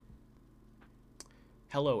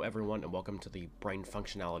Hello, everyone, and welcome to the Brain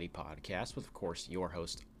Functionality Podcast with, of course, your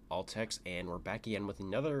host, Altex, and we're back again with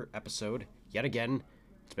another episode. Yet again,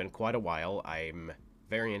 it's been quite a while. I'm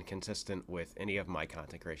very inconsistent with any of my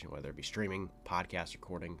content creation, whether it be streaming, podcast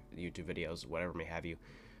recording, YouTube videos, whatever may have you.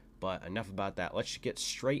 But enough about that. Let's get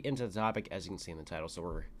straight into the topic, as you can see in the title. So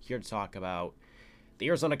we're here to talk about the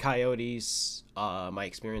Arizona Coyotes, my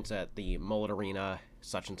experience at the Mullet Arena,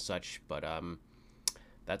 such and such, but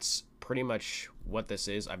that's pretty much what this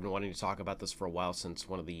is. I've been wanting to talk about this for a while, since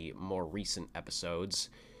one of the more recent episodes,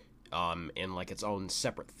 in like its own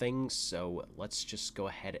separate thing. So let's just go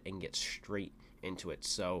ahead and get straight into it.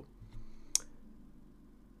 So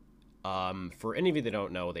for any of you that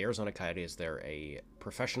don't know, the Arizona Coyotes, they're a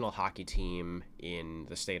professional hockey team in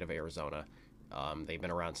the state of Arizona. They've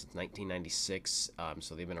been around since 1996,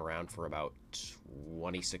 so they've been around for about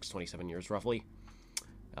 26, 27 years roughly.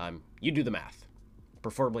 You do the math.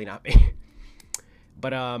 Preferably not me. But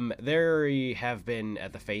they have been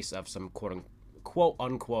at the face of some quote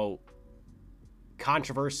unquote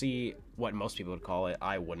controversy, what most people would call it.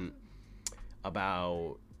 I wouldn't.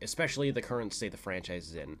 About especially the current state the franchise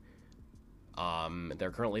is in. They're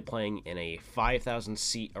currently playing in a 5,000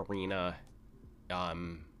 seat arena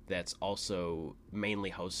that's also mainly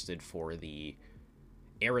hosted for the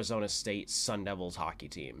Arizona State Sun Devils hockey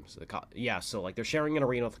team. So like they're sharing an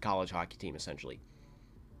arena with the college hockey team essentially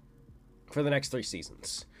for the next 3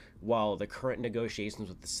 seasons, while the current negotiations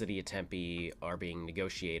with the city of Tempe are being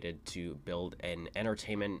negotiated to build an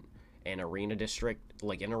entertainment and arena district,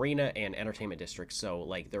 like an arena and entertainment district. So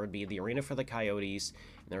like there would be the arena for the Coyotes,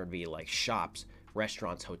 and there would be like shops,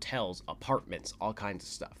 restaurants, hotels, apartments, all kinds of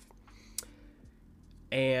stuff.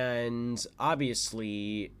 And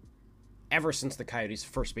obviously, ever since the Coyotes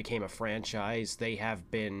first became a franchise, they have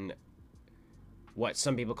been what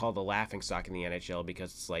some people call the laughingstock in the NHL,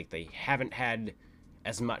 because it's like they haven't had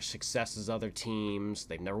as much success as other teams.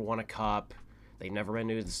 They've never won a cup. They've never been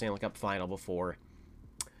to the Stanley Cup final before,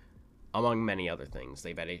 among many other things.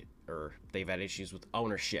 They've had issues with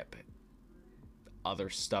ownership, other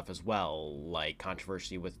stuff as well, like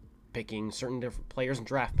controversy with picking certain different players and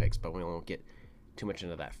draft picks, but we won't get too much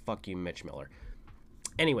into that. Fuck you, Mitch Miller.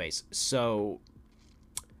 Anyways, so,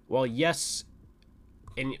 well, yes,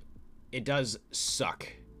 and it does suck.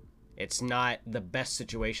 It's not the best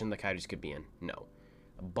situation the Coyotes could be in, no.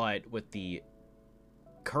 But with the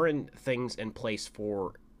current things in place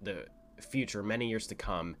for the future, many years to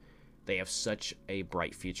come, they have such a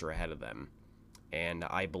bright future ahead of them. And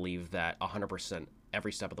I believe that 100%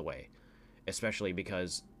 every step of the way. Especially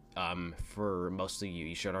because, for most of you,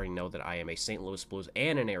 you should already know that I am a St. Louis Blues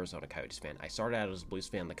and an Arizona Coyotes fan. I started out as a Blues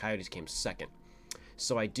fan. The Coyotes came second.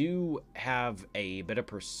 So I do have a bit of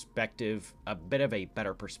a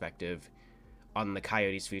better perspective on the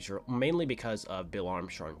Coyotes' future, mainly because of Bill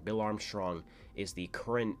Armstrong. Bill Armstrong is the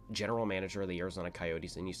current general manager of the Arizona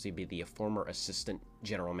Coyotes and used to be the former assistant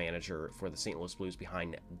general manager for the St. Louis Blues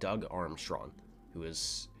behind Doug Armstrong, who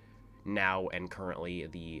is now and currently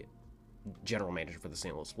the general manager for the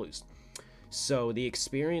St. Louis Blues. So the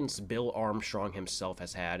experience Bill Armstrong himself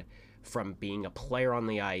has had, from being a player on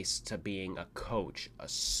the ice to being a coach, a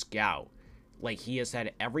scout, like he has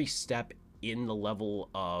had every step in the level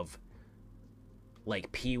of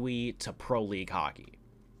like Pee-wee to pro league hockey,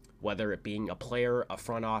 whether it being a player, a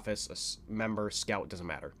front office, a member, scout, doesn't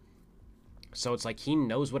matter. So it's like he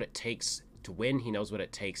knows what it takes to win. He knows what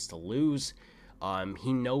it takes to lose.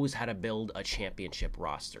 He knows how to build a championship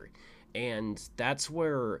roster. And that's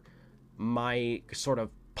where my sort of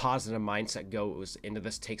positive mindset goes into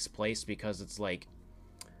this takes place, because it's like,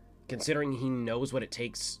 considering he knows what it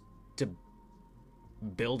takes to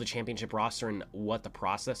build a championship roster and what the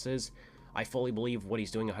process is, I fully believe what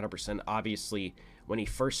he's doing 100%. Obviously, when he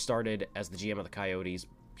first started as the GM of the Coyotes,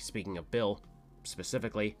 speaking of Bill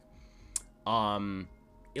specifically,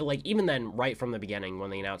 like even then, right from the beginning, when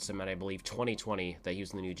they announced him at, I believe, 2020, that he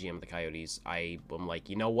was the new GM of the Coyotes, I'm like,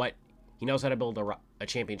 you know what? He knows how to build a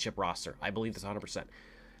championship roster. I believe this 100%.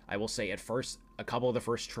 I will say, at first, a couple of the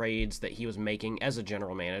first trades that he was making as a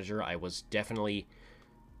general manager, I was definitely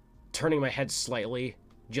turning my head slightly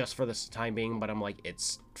just for this time being, but I'm like,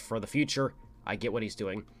 it's for the future. I get what he's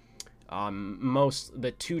doing.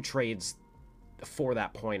 The 2 trades for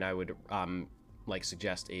that point I would like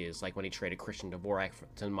suggest is like when he traded Christian Dvorak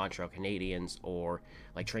to the Montreal Canadiens, or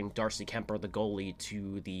like trading Darcy Kemper, the goalie,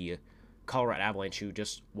 to the Colorado Avalanche, who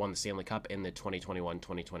just won the Stanley Cup in the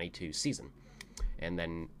 2021-2022 season. And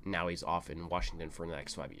then now he's off in Washington for the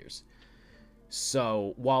next 5 years.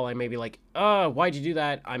 So while I may be like, why'd you do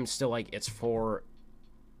that? I'm still like, it's for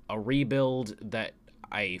a rebuild that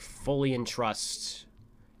I fully entrust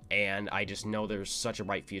and I just know there's such a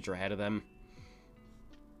bright future ahead of them.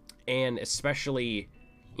 And especially,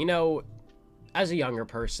 you know, as a younger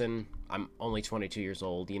person, I'm only 22 years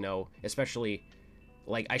old, you know, especially,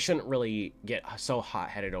 like, I shouldn't really get so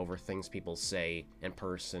hot-headed over things people say in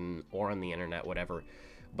person or on the internet, whatever,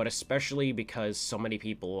 but especially because so many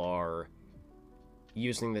people are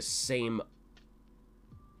using the same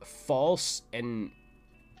false and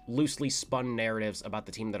loosely spun narratives about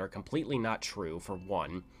the team that are completely not true, for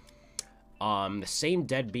one. The same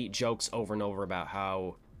deadbeat jokes over and over about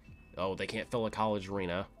how, oh, they can't fill a college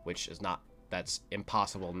arena, which is not, that's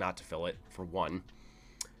impossible not to fill it, for one.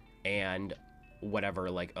 And whatever,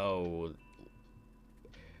 like, oh,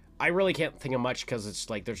 I really can't think of much because it's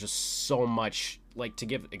like there's just so much, like, to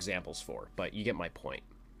give examples for, but you get my point.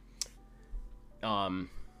 Hold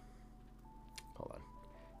on.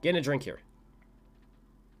 Getting a drink here.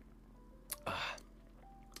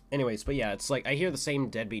 Anyways, but yeah, it's like I hear the same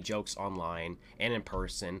deadbeat jokes online and in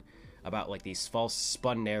person about, like, these false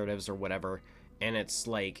spun narratives or whatever, and it's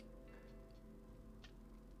like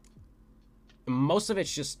most of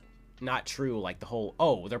it's just not true. Like the whole,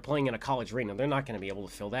 oh, they're playing in a college arena, they're not going to be able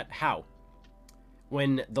to fill that. How?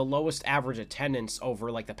 When the lowest average attendance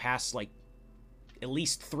over, like, the past, like, at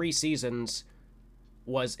least 3 seasons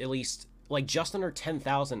was at least, like, just under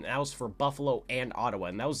 10,000. That was for Buffalo and Ottawa,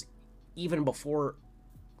 and that was even before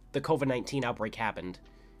the COVID-19 outbreak happened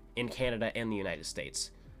in Canada and the United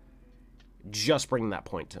States. Just bringing that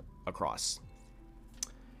point across.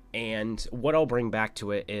 And what I'll bring back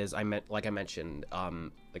to it is, like I mentioned,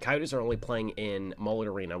 the Coyotes are only playing in Mullet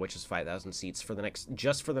Arena, which is 5,000 seats for the next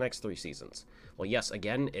 3 seasons. Well, yes,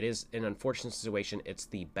 again, it is an unfortunate situation. It's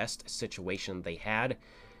the best situation they had,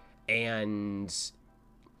 and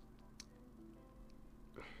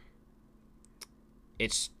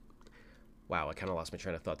it's, wow, I kind of lost my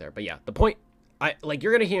train of thought there. But yeah, the point,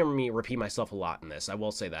 you're gonna hear me repeat myself a lot in this. I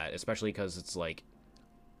will say that, especially because it's like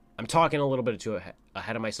I'm talking a little bit too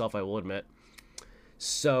ahead of myself, I will admit.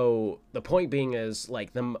 So the point being is,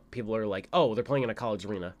 like, them people are like, oh, they're playing in a college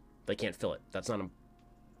arena, they can't fill it.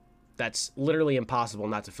 That's literally impossible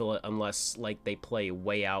not to fill it unless, like, they play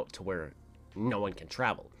way out to where no one can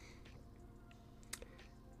travel.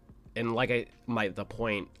 And like the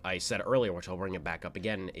point I said earlier, which I'll bring it back up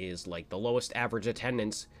again, is, like, the lowest average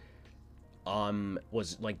attendance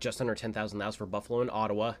was, like, just under 10,000. That was for Buffalo and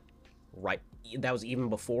Ottawa. Right, that was even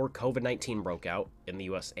before COVID-19 broke out in the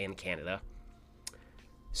US and Canada.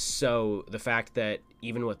 So the fact that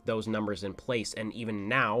even with those numbers in place, and even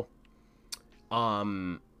now,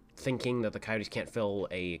 thinking that the Coyotes can't fill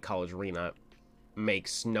a college arena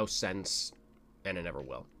makes no sense, and it never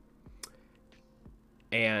will.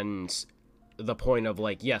 And the point of,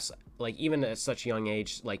 like, yes, like, even at such a young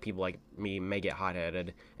age, like, people like me may get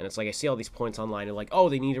hot-headed, and it's like I see all these points online and, like, oh,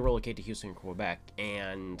 they need to relocate to Houston or Quebec,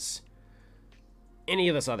 and any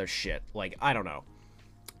of this other shit, like, I don't know.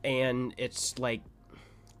 And it's like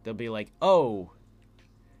they'll be like, oh,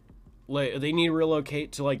 like, they need to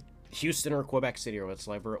relocate to, like, Houston or Quebec City or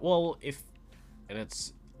whatsoever. Well, and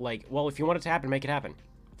it's like, well, if you want it to happen, make it happen.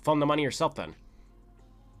 Fund the money yourself then.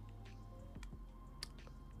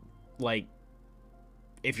 Like,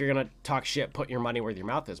 if you're gonna talk shit, put your money where your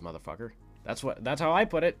mouth is, motherfucker. That's how I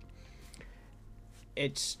put it.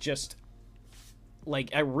 It's just,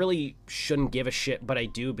 like, I really shouldn't give a shit, but I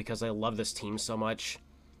do because I love this team so much.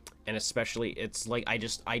 And especially, it's like, I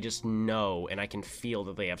just know and I can feel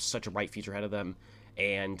that they have such a bright future ahead of them.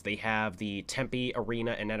 And they have the Tempe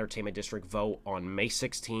Arena and Entertainment District vote on May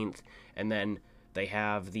 16th. And then they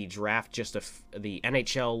have the draft, the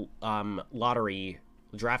NHL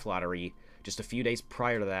draft lottery just a few days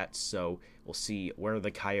prior to that. So we'll see where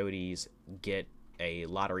the Coyotes get a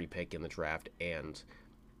lottery pick in the draft, and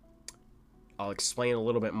I'll explain a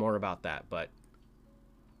little bit more about that, but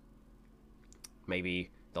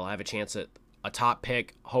maybe they'll have a chance at a top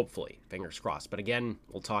pick, hopefully, fingers crossed. But again,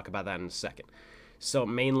 we'll talk about that in a second. So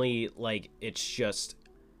mainly, like, it's just,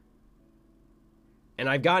 and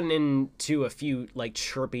I've gotten into a few, like,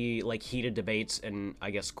 chirpy, like, heated debates and,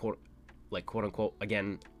 I guess, quote unquote,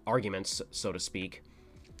 again, arguments, so to speak,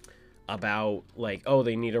 about, like, oh,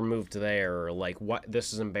 they need to move to there, or, like, what,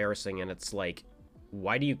 this is embarrassing. And it's like,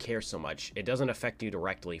 why do you care so much? It doesn't affect you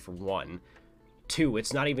directly, for one. Two,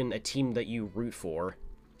 it's not even a team that you root for.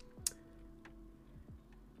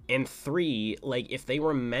 And three, like, if they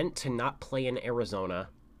were meant to not play in Arizona,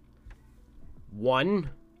 one,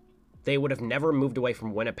 they would have never moved away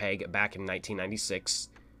from Winnipeg back in 1996.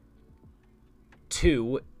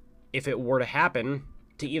 Two, if it were to happen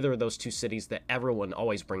to either of those two cities that everyone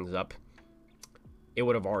always brings up, it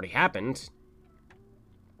would have already happened.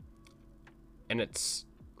 And it's,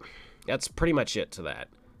 That's pretty much it to that.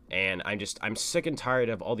 And I'm sick and tired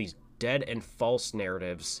of all these dead and false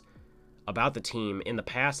narratives about the team in the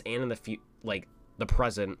past and in the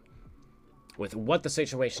present with what the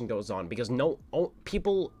situation goes on, because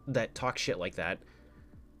people that talk shit like that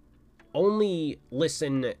only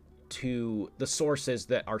listen to the sources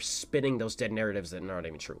that are spinning those dead narratives that aren't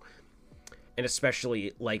even true. And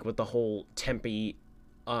especially like with the whole Tempe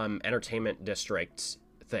entertainment district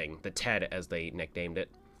thing, the TED as they nicknamed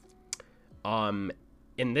it.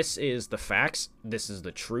 And this is the facts. This is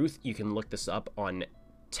the truth. You can look this up on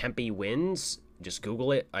Tempe Wins. Just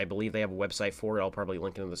Google it. I believe they have a website for it. I'll probably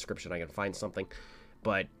link it in the description. I can find something.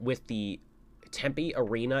 But with the Tempe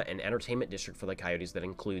Arena and Entertainment District for the Coyotes, that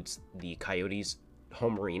includes the Coyotes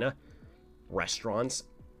home arena, restaurants,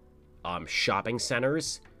 shopping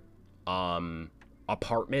centers,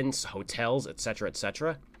 apartments, hotels, etc.,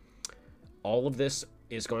 etc. All of this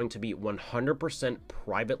is going to be 100%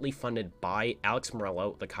 privately funded by Alex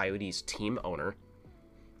Morello, the Coyotes team owner.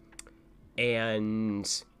 And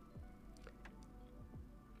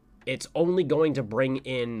it's only going to bring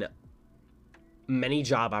in many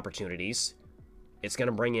job opportunities. It's going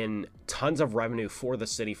to bring in tons of revenue for the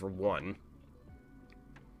city, for one.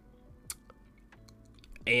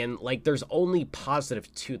 And, like, there's only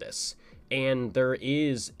positive to this. And there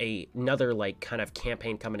is another, like, kind of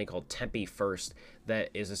campaign company called Tempe First that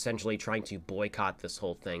is essentially trying to boycott this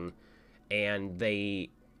whole thing. And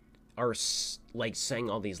they are, like, saying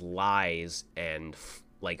all these lies and,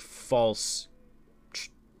 false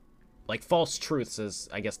truths is,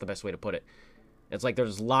 I guess, the best way to put it. It's like they're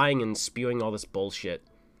just lying and spewing all this bullshit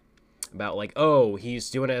about, like, oh, he's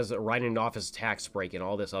doing it as writing it off as tax break and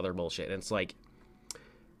all this other bullshit. And it's like,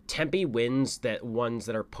 Tempe Wins, that ones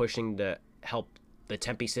that are pushing to help the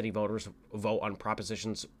Tempe city voters vote on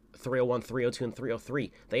propositions 301, 302, and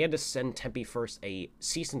 303. They had to send Tempe First a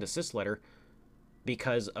cease and desist letter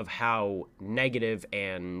because of how negative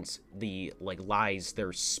and the, like, lies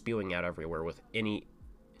they're spewing out everywhere with any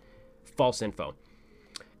false info.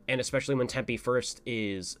 And especially when Tempe First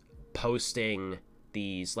is posting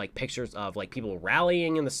these, like, pictures of, like, people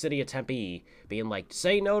rallying in the city of Tempe, being like,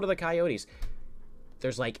 say no to the Coyotes.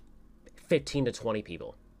 There's, like, 15 to 20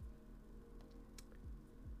 people.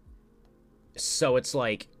 So it's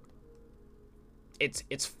like, it's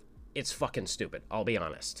fucking stupid, I'll be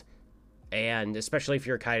honest. And especially if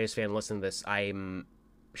you're a Coyotes fan, listen to this, I'm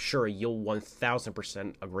sure you'll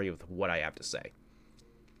 1000% agree with what I have to say.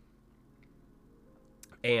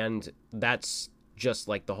 And that's just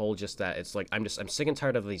like the whole, just that it's like, I'm sick and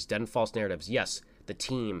tired of these dead and false narratives. Yes, the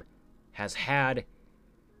team has had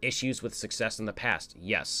issues with success in the past.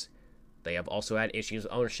 Yes. They have also had issues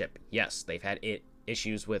with ownership. Yes. They've had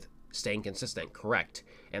issues with staying consistent. Correct.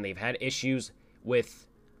 And they've had issues with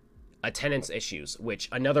attendance issues, which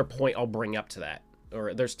another point I'll bring up to that,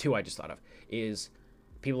 or there's two I just thought of, is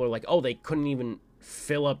people are like, oh, they couldn't even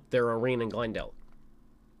fill up their arena in Glendale.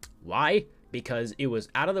 Why? Because it was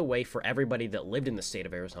out of the way for everybody that lived in the state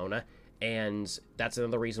of Arizona. And that's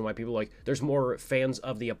another reason why people are like, there's more fans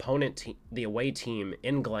of the opponent, the away team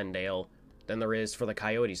in Glendale than there is for the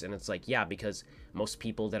Coyotes. And it's like, yeah, because most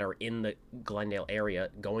people that are in the Glendale area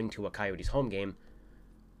going to a Coyotes home game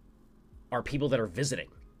are people that are visiting.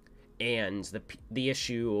 And the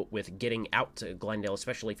issue with getting out to Glendale,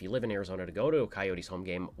 especially if you live in Arizona, to go to a Coyotes home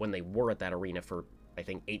game when they were at that arena for, I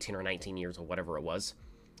think, 18 or 19 years or whatever it was,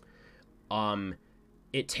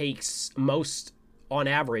 it takes on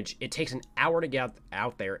average, it takes an hour to get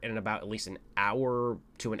out there and about at least an hour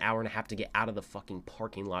to an hour and a half to get out of the fucking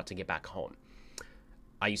parking lot to get back home.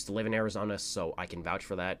 I used to live in Arizona, so I can vouch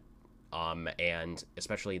for that. And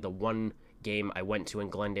especially the one game I went to in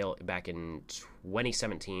Glendale back in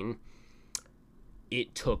 2017,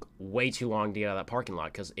 it took way too long to get out of that parking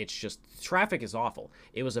lot because it's just, traffic is awful.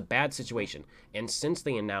 It was a bad situation. And since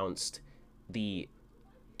they announced the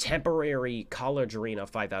temporary college arena of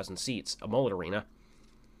 5,000 seats, a mullet arena,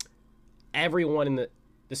 everyone in the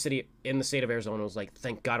state of Arizona was like,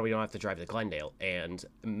 thank God we don't have to drive to Glendale. And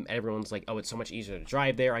everyone's like, oh, it's so much easier to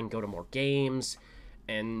drive there. I can go to more games.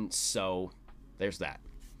 And so there's that.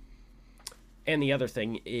 And the other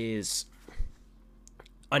thing is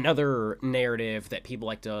another narrative that people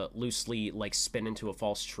like to loosely like spin into a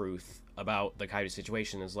false truth about the Coyote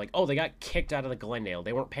situation is like, oh, they got kicked out of the Glendale.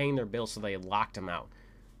 They weren't paying their bills, so they locked them out.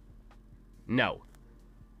 No.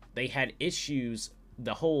 They had issues.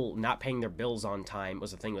 The whole not paying their bills on time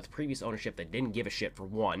was a thing with previous ownership that didn't give a shit, for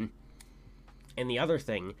one. And the other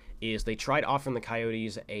thing is they tried offering the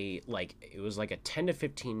Coyotes it was like a 10 to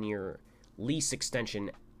 15 year lease extension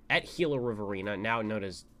at Gila River Arena, now known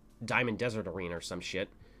as Diamond Desert Arena or some shit.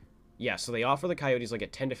 Yeah, so they offer the Coyotes like a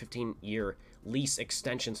 10 to 15 year lease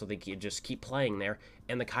extension so they could just keep playing there.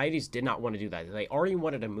 And the Coyotes did not want to do that. They already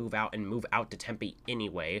wanted to move out and move out to Tempe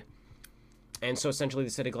anyway. And so essentially the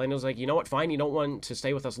city of Glendale was like, you know what, fine, you don't want to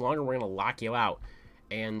stay with us longer, we're going to lock you out.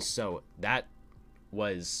 And so that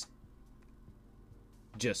was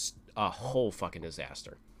just a whole fucking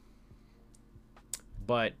disaster.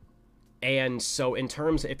 But, and so in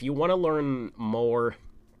terms, if you want to learn more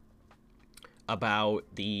about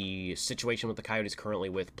the situation with the Coyotes currently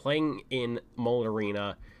with playing in Mullet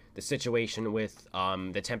Arena, the situation with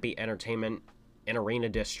the Tempe Entertainment and Arena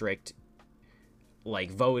District, like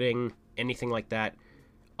voting, anything like that,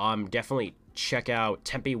 definitely check out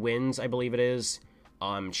Tempe Wins, I believe it is.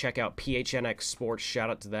 Check out PHNX Sports, shout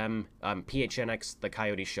out to them. PHNX, the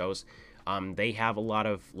Coyote shows. They have a lot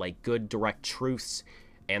of like good direct truths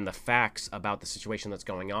and the facts about the situation that's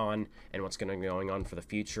going on and what's going to be going on for the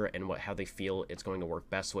future and how they feel it's going to work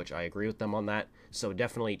best, which I agree with them on that. So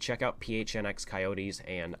definitely check out PHNX Coyotes,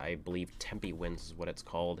 and I believe Tempe Wins is what it's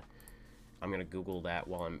called. I'm going to Google that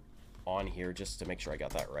while I'm on here just to make sure I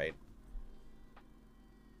got that right.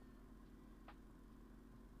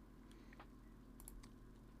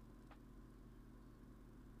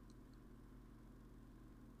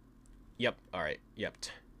 Yep, alright, yep.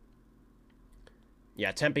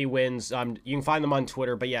 Yeah, Tempe Wins. You can find them on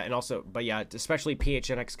Twitter, but yeah, and also, but yeah, especially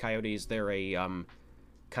PHNX Coyotes. They're a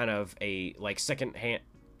kind of a like second hand,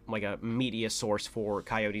 like a media source for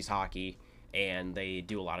Coyotes hockey, and they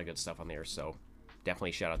do a lot of good stuff on there. So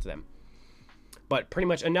definitely shout out to them. But pretty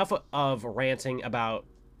much enough of ranting about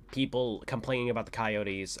people complaining about the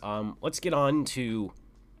Coyotes. Let's get on to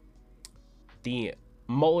the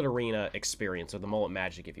Mullet Arena experience, or the Mullet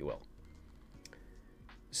Magic, if you will.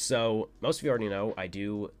 So, most of you already know, I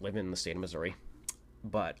do live in the state of Missouri.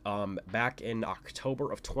 But back in October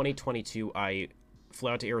of 2022, I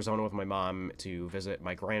flew out to Arizona with my mom to visit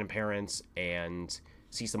my grandparents and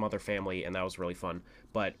see some other family, and that was really fun.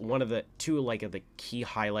 But one of the of the key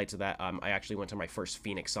highlights of that, I actually went to my first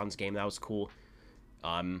Phoenix Suns game. That was cool.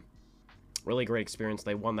 Really great experience.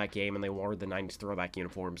 They won that game, and they wore the 90s throwback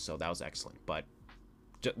uniforms, so that was excellent. But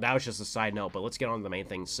that was just a side note, but let's get on to the main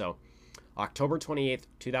thing. So, October 28th,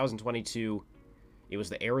 2022, it was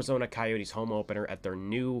the Arizona Coyotes home opener at their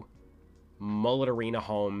new Mullet Arena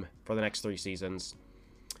home for the next 3 seasons.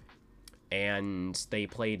 And they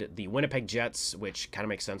played the Winnipeg Jets, which kind of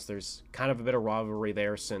makes sense. There's kind of a bit of rivalry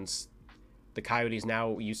there since the Coyotes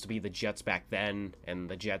now used to be the Jets back then, and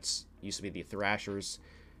the Jets used to be the Thrashers,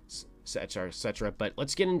 etc., etc. But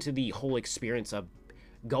let's get into the whole experience of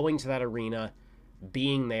going to that arena,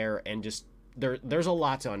 being there, and just there's a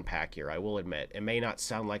lot to unpack here, I will admit. It may not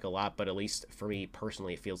sound like a lot, but at least for me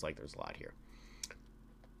personally, it feels like there's a lot here.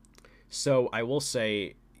 So I will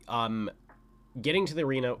say, getting to the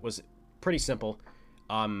arena was pretty simple.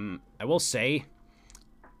 I will say,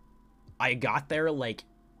 I got there like,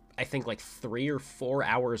 I think like 3 or 4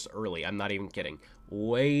 hours early. I'm not even kidding.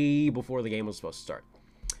 Way before the game was supposed to start.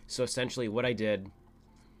 So essentially what I did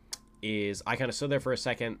is I kind of stood there for a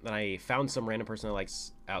second, then I found some random person I liked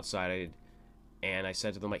outside, and I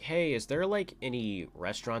said to them, like, hey, is there, like, any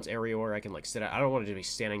restaurants area where I can, like, sit out? I don't want to be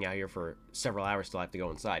standing out here for several hours till I have to go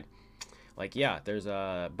inside. Like, yeah, there's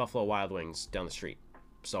Buffalo Wild Wings down the street.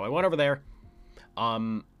 So I went over there,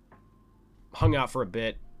 hung out for a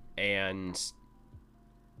bit, and...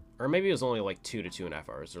 or maybe it was only, like, 2 to 2.5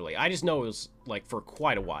 hours early. I just know it was, like, for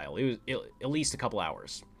quite a while. It was at least a couple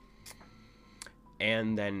hours.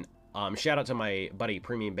 And then... shout out to my buddy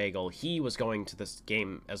Premium Bagel. He was going to this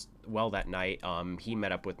game as well that night. He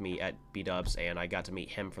met up with me at B-Dubs, and I got to meet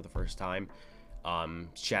him for the first time.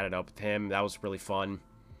 Chatted up with him. That was really fun.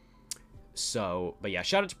 So, but yeah,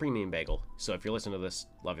 shout out to Premium Bagel. So if you're listening to this,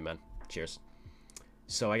 love you, man. Cheers.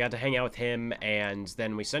 So I got to hang out with him, and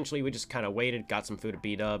then we just kind of waited, got some food at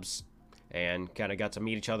B-Dubs, and kind of got to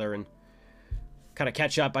meet each other and kind of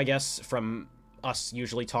catch up, I guess, from us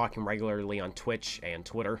usually talking regularly on Twitch and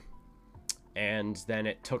Twitter. And then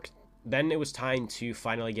it was time to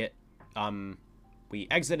finally get, we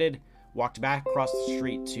exited, walked back across the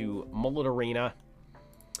street to Mullet Arena,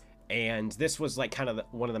 and this was like kind of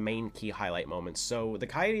one of the main key highlight moments. So the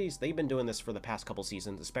Coyotes, they've been doing this for the past couple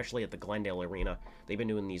seasons, especially at the Glendale Arena. They've been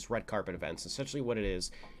doing these red carpet events. Essentially what it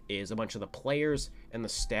is a bunch of the players and the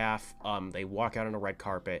staff, they walk out on a red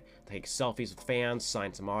carpet, take selfies with fans,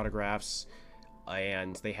 sign some autographs,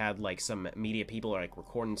 and they had like some media people like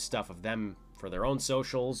recording stuff of them for their own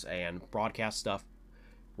socials and broadcast stuff.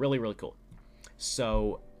 Really, really cool.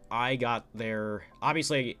 So I got there,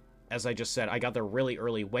 obviously, as I just said, I got there really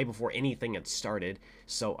early, way before anything had started.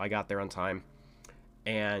 So I got there on time.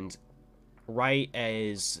 And right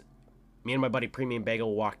as me and my buddy Premium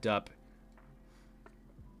Bagel walked up.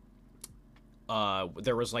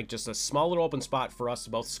 There was like just a small little open spot for us to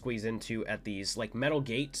both squeeze into at these like metal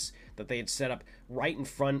gates that they had set up right in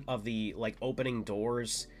front of the like opening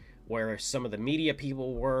doors where some of the media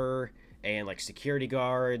people were and like security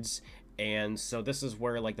guards. And so this is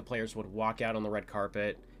where like the players would walk out on the red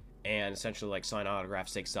carpet and essentially like sign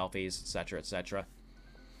autographs, take selfies, etc., etc.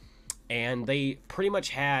 And they pretty much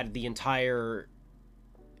had the entire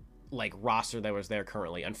like roster that was there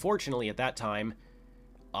currently. Unfortunately, at that time,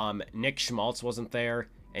 Nick Schmaltz wasn't there,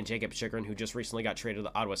 and Jacob Chikrin, who just recently got traded to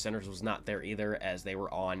the Ottawa Senators, was not there either, as they were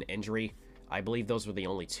on injury. I believe those were the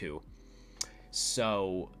only two.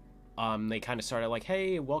 So, they kind of started like,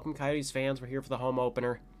 hey, welcome Coyotes fans, we're here for the home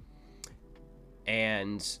opener.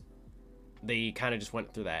 And they kind of just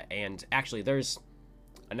went through that. And actually, there's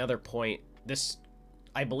another point. This,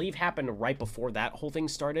 I believe, happened right before that whole thing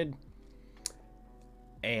started.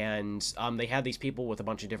 And they had these people with a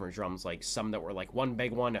bunch of different drums, like some that were like one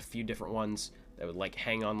big one, a few different ones that would like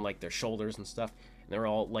hang on like their shoulders and stuff. And they were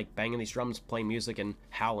all like banging these drums, playing music and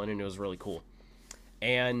howling, and it was really cool.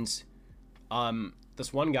 And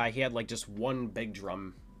this one guy, he had like just one big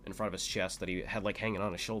drum in front of his chest that he had like hanging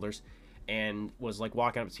on his shoulders, and was like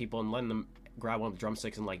walking up to people and letting them grab one of the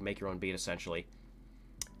drumsticks and like make your own beat essentially.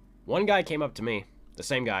 One guy came up to me, the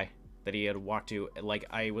same guy that he had walked to, like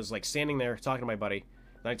I was like standing there talking to my buddy.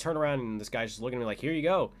 Then I turn around and this guy's just looking at me like, here you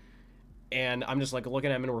go. And I'm just like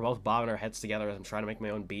looking at him and we're both bobbing our heads together as I'm trying to make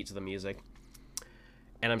my own beat to the music.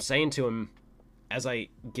 And I'm saying to him, as I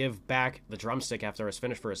give back the drumstick after I was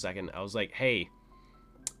finished for a second, I was like, hey,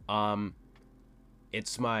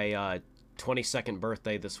 it's my 22nd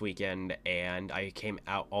birthday this weekend and I came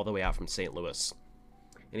out all the way out from St. Louis.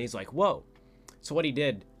 And he's like, whoa. So what he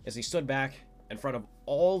did is he stood back in front of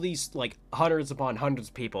all these like hundreds upon hundreds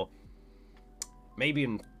of people. Maybe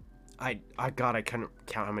in, God, I couldn't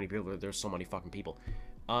count how many people. There's so many fucking people.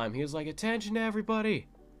 He was like, attention everybody.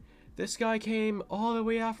 This guy came all the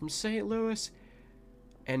way out from St. Louis,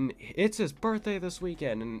 and it's his birthday this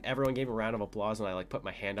weekend. And everyone gave a round of applause, and I like put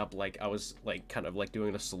my hand up like I was like kind of like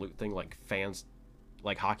doing a salute thing, like fans,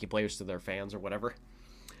 like hockey players to their fans or whatever.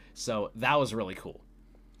 So that was really cool.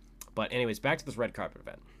 But anyways, back to this red carpet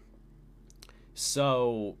event.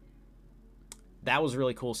 So that was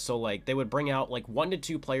really cool. So like they would bring out like 1 to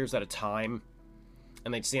 2 players at a time,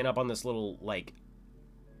 and they'd stand up on this little like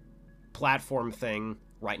platform thing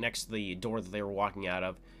right next to the door that they were walking out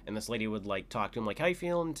of, and this lady would like talk to him like, how you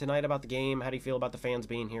feeling tonight about the game, how do you feel about the fans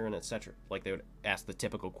being here, and etc. Like they would ask the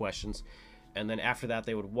typical questions. And then after that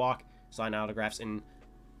they would walk, sign autographs. And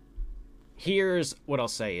here's what I'll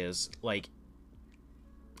say is, like,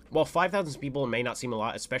 while 5,000 people may not seem a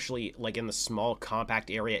lot, especially like in the small compact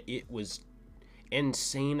area, it was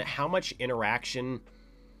insane how much interaction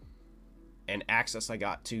and access I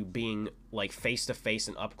got to being like face to face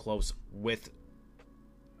and up close with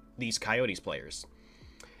these Coyotes players.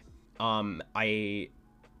 For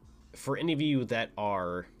any of you that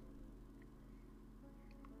are,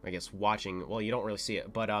 I guess, watching, well, you don't really see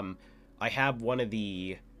it, but I have one of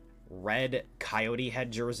the red Coyote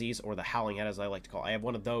head jerseys, or the Howling Head as I like to call it. I have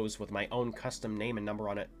one of those with my own custom name and number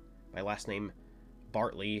on it. My last name,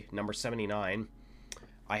 Bartley, number 79.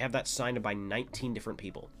 I have that signed by 19 different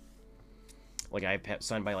people. Like, I have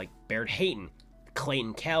signed by, like, Baird Hayton,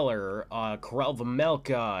 Clayton Keller, Karel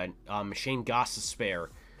Vejmelka, Shane Gostisbehere.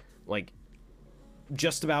 Like,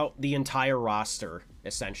 just about the entire roster,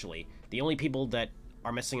 essentially. The only people that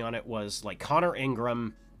are missing on it was, like, Connor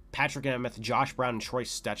Ingram, Patrick Nemeth, Josh Brown, and Troy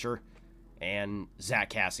Stetcher, and Zach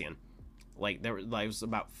Kassian. Like, there was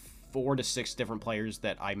about 4 to 6 different players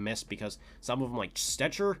that I missed because some of them, like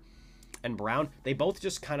Stetcher and Brown, they both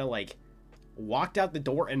just kind of like walked out the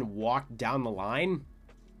door and walked down the line.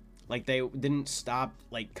 Like, they didn't stop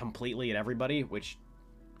like completely at everybody, which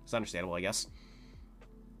is understandable, I guess.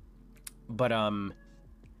 But I'm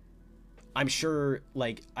sure,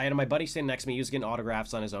 like, I had my buddy standing next to me. He was getting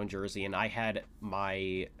autographs on his own jersey, and I had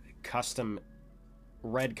my custom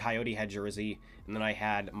red Coyote head jersey, and then I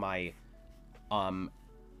had my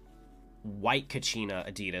white Kachina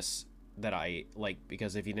Adidas that I like,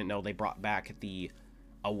 because if you didn't know, they brought back the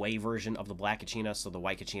away version of the black Kachina, so the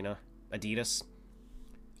white Kachina Adidas.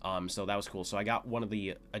 So that was cool. So I got one of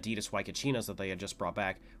the Adidas white Kachinas that they had just brought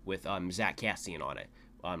back with Zach Kassian on it,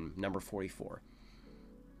 number 44.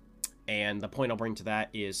 And the point I'll bring to that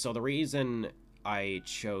is, so the reason I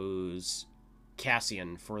chose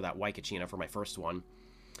Kassian for that white Kachina for my first one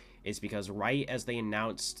is because right as they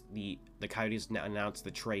announced, the Coyotes announced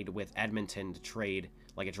the trade with Edmonton to trade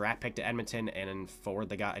like a draft pick to Edmonton, and then forward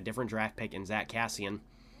they got a different draft pick in Zach Kassian.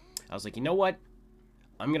 I was like, you know what?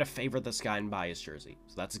 I'm going to favor this guy and buy his jersey.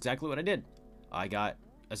 So that's exactly what I did. I got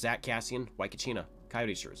a Zach Kassian White Kachina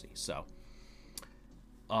Coyotes jersey. So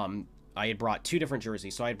I had brought 2 different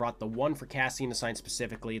jerseys. So I had brought the one for Kassian to sign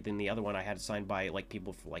specifically, then the other one I had signed by like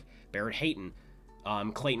people for like Barrett Hayton,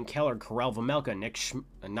 Clayton Keller, Karel Vejmelka,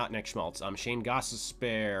 not Nick Schmaltz, Shane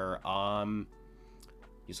Gostisbehere,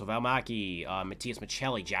 Yusuf Almaki, Matthias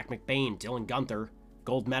Michelli, Jack McBain, Dylan Gunther,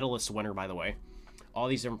 gold medalist winner, by the way. All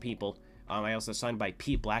these different people. I also signed by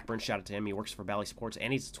Pete Blackburn. Shout out to him. He works for Bally Sports,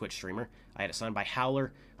 and he's a Twitch streamer. I had it signed by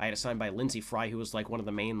Howler. I had it signed by Lindsay Fry, who was like one of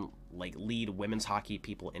the main like lead women's hockey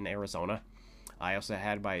people in Arizona. I also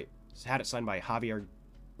had it signed by Javier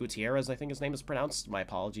Gutierrez, I think his name is pronounced. My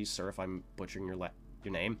apologies, sir, if I'm butchering your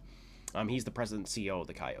name. He's the president and CEO of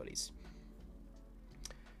the Coyotes.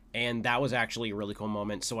 And that was actually a really cool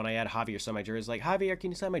moment. So when I had Javier sign my jersey, like, Javier,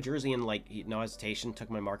 can you sign my jersey? And like, no hesitation, took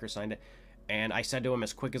my marker, signed it. And I said to him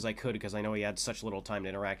as quick as I could, because I know he had such little time to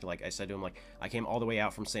interact. Like, I said to him, like, I came all the way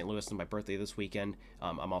out from St. Louis on my birthday this weekend.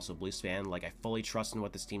 I'm also a Blues fan. Like, I fully trust in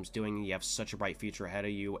what this team's doing. You have such a bright future ahead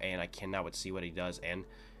of you, and I cannot wait to see what he does. And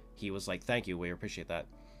he was like, thank you, we appreciate that.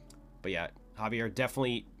 But yeah, Javier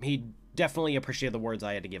definitely appreciated the words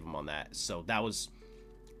I had to give him on that. So that was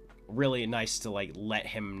really nice to, like, let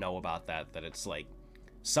him know about that it's, like,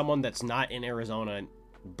 someone that's not in Arizona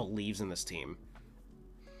believes in this team.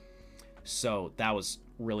 So that was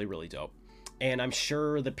really, really dope. And I'm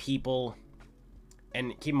sure the people,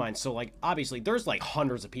 and keep in mind, so like obviously there's like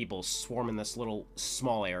hundreds of people swarming this little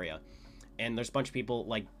small area, and there's a bunch of people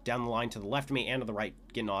like down the line to the left of me and to the right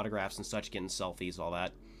getting autographs and such, getting selfies, all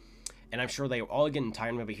that. And I'm sure they were all getting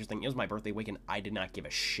tired of me. But here's the thing, it was my birthday weekend. I did not give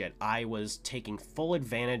a shit. I was taking full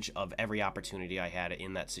advantage of every opportunity I had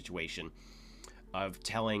in that situation of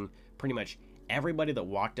telling pretty much everybody that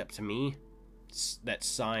walked up to me that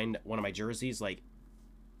signed one of my jerseys, like,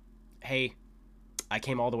 hey, I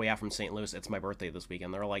came all the way out from St. Louis. It's my birthday this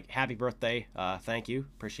weekend. They're like, happy birthday. Thank you.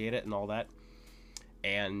 Appreciate it and all that.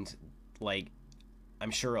 And, like,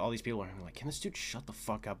 I'm sure all these people are like, can this dude shut the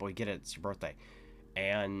fuck up? We get it. It's your birthday.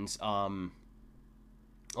 And,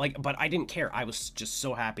 like, but I didn't care. I was just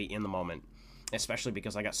so happy in the moment, especially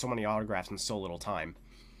because I got so many autographs in so little time.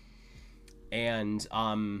 And,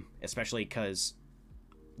 especially because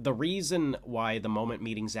the reason why the moment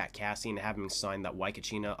meeting Zach Kassian and having signed that White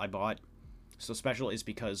Kachina I bought so special is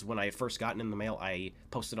because when I had first gotten in the mail, I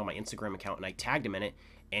posted on my Instagram account and I tagged him in it,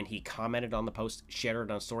 and he commented on the post, shared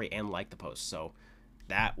it on a story, and liked the post. So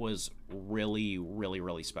that was really, really,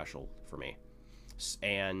 really special for me.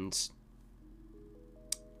 And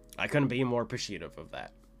I couldn't be more appreciative of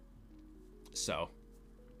that. So,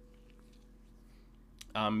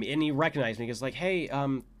 and he recognized me because, like, hey,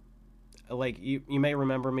 like, you may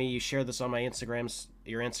remember me, you shared this on my your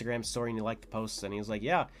Instagram story, and you liked the posts. And he was like,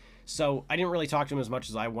 yeah. So I didn't really talk to him as much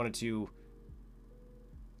as I wanted to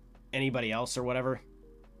anybody else or whatever.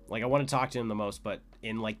 Like, I want to talk to him the most, but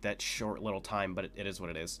in like that short little time, but it is what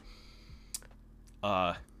it is.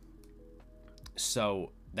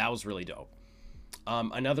 So that was really dope.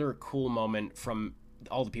 Another cool moment from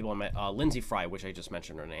all the people I met, Lindsay Fry, which I just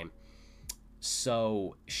mentioned her name.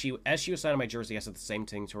 So as she was signing my jersey, I said the same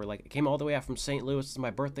thing to her. Like, I came all the way out from St. Louis. It's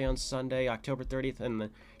my birthday on Sunday, October 30th. And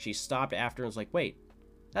then she stopped after and was like, wait,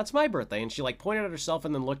 that's my birthday. And she like pointed at herself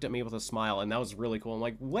and then looked at me with a smile. And that was really cool. I'm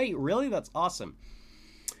like, wait, really? That's awesome.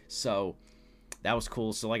 So that was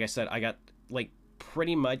cool. So like I said, I got like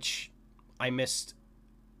pretty much, I missed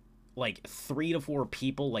like 3 to 4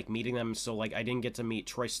 people, like meeting them. So like I didn't get to meet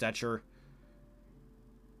Troy Stetcher.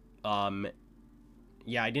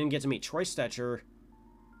 Yeah, I didn't get to meet Troy Stetcher,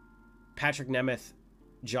 Patrick Nemeth,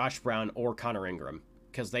 Josh Brown, or Connor Ingram.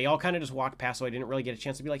 Because they all kind of just walked past, so I didn't really get a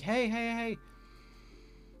chance to be like, hey.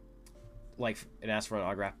 Like, and ask for an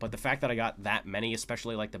autograph. But the fact that I got that many,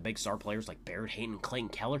 especially like the big star players like Barrett Hayton, Clayton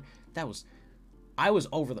Keller, I was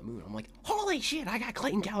over the moon. I'm like, holy shit, I got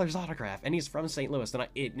Clayton Keller's autograph. And he's from St. Louis.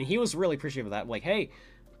 And he was really appreciative of that. Like, hey,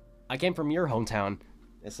 I came from your hometown,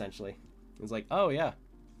 essentially. It's like, oh, yeah.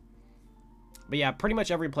 But yeah, pretty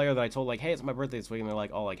much every player that I told, like, hey, it's my birthday this week, and they're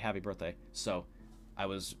like, oh, like, happy birthday. So I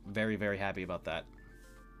was very, very happy about that.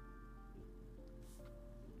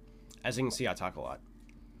 As you can see, I talk a lot.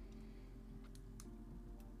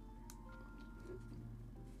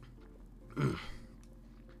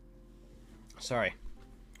 Sorry.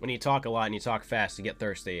 When you talk a lot and you talk fast, you get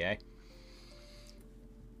thirsty, eh?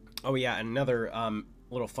 Oh, yeah, another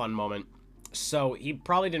little fun moment. So he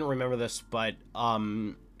probably didn't remember this, but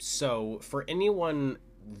so for anyone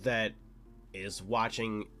that is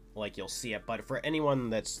watching, like, you'll see it, but for anyone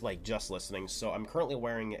that's like just listening, so I'm currently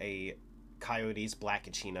wearing a Coyotes black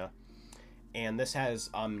Kachina, and this has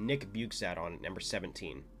Nick Bukestad on it, number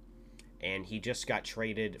 17. And he just got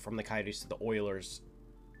traded from the Coyotes to the Oilers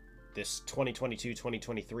this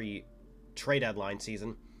 2022-2023 trade deadline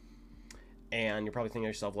season. And you're probably thinking to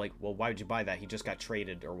yourself, like, well, why would you buy that? He just got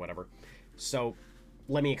traded or whatever. So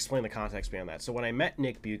let me explain the context behind that. So when I met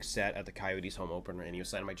Nick Bukestad at the Coyotes home opener and he was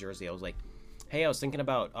signing my jersey, I was like, hey, I was thinking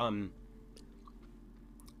about, hold on,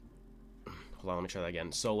 let me try that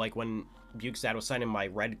again. So, like, when Bukestad was signing my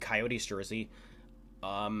red Coyotes jersey,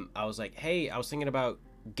 I was like, hey, I was thinking about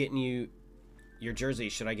getting you your jersey.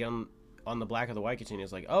 Should I get on the black of the white? And he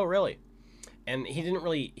was like, oh, really? And he didn't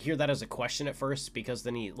really hear that as a question at first, because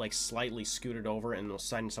then he, like, slightly scooted over and was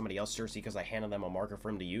signing somebody else's jersey because I handed them a marker for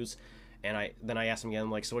him to use. And I asked him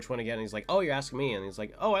again, like, so which one again? And he's like, oh, you're asking me. And he's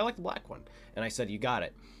like, oh, I like the black one. And I said, you got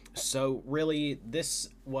it. So really, this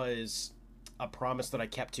was a promise that I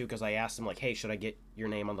kept to, because I asked him, like, hey, should I get your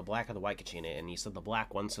name on the black or the white Kachina? And he said the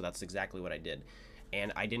black one, so that's exactly what I did.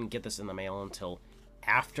 And I didn't get this in the mail until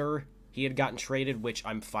after he had gotten traded, which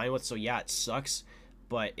I'm fine with. So yeah, it sucks,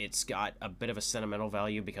 but it's got a bit of a sentimental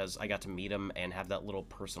value because I got to meet him and have that little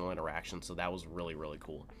personal interaction, so that was really, really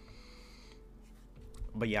cool.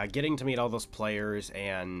 But yeah, getting to meet all those players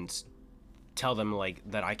and tell them, like,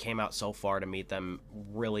 that I came out so far to meet them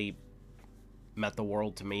really meant the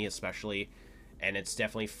world to me, especially. And it's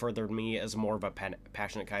definitely furthered me as more of a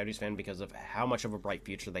passionate Coyotes fan because of how much of a bright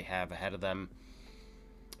future they have ahead of them.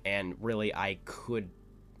 And really, I could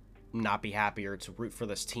not be happier to root for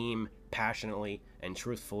this team passionately and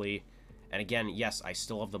truthfully. And again, yes, I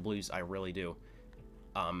still love the Blues. I really do.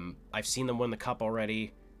 I've seen them win the Cup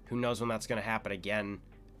already. Who knows when that's going to happen again?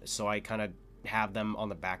 So I kind of have them on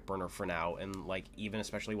the back burner for now. And, like, even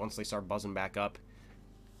especially once they start buzzing back up,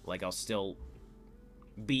 like, I'll still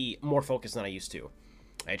be more focused than I used to.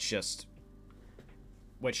 It's just,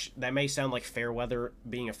 which that may sound like fair weather,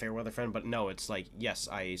 being a fair weather fan, but no, it's like, yes,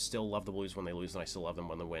 I still love the Blues when they lose, and I still love them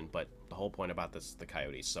when they win, but the whole point about this is the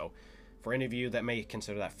Coyotes. So for any of you that may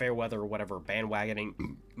consider that fair weather or whatever,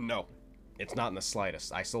 bandwagoning, no, it's not in the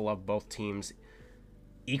slightest. I still love both teams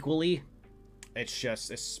equally. It's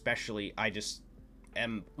just, especially, I just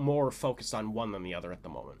am more focused on one than the other at the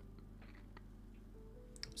moment.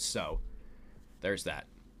 So there's that.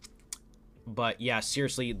 But yeah,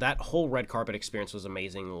 seriously, that whole red carpet experience was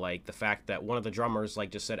amazing. Like, the fact that one of the drummers, like,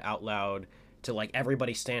 just said out loud to, like,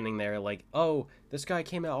 everybody standing there, like, oh, this guy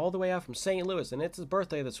came out all the way out from St. Louis, and it's his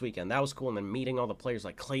birthday this weekend. That was cool. And then meeting all the players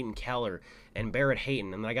like Clayton Keller and Barrett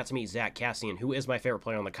Hayton, and then I got to meet Zach Cassian, who is my favorite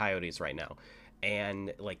player on the Coyotes right now,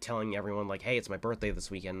 and, like, telling everyone, like, hey, it's my birthday this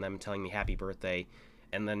weekend, and them telling me happy birthday.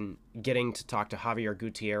 And then getting to talk to Javier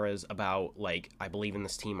Gutierrez about, like, I believe in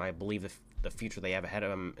this team, I believe the future they have ahead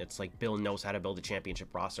of him. It's like Bill knows how to build a championship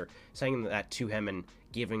roster. Saying that to him and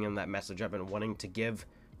giving him that message I've been wanting to give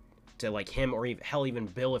to, like, him, or even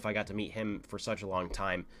Bill, if I got to meet him for such a long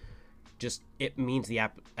time. Just, it means the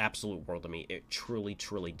absolute world to me. It truly,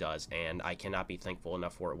 truly does, and I cannot be thankful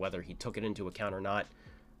enough for it, whether he took it into account or not.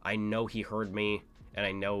 I know he heard me, and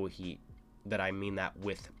I know that I mean that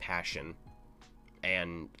with passion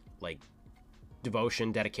and, like,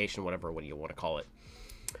 devotion, dedication, whatever you want to call it.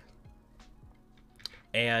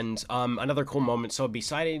 And another cool moment, so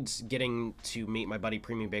besides getting to meet my buddy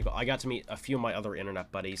Premium Bagel, I got to meet a few of my other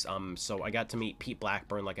internet buddies. So I got to meet Pete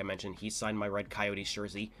Blackburn, like I mentioned. He signed my red Coyotes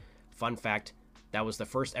jersey. Fun fact, that was the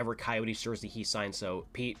first ever Coyotes jersey he signed. So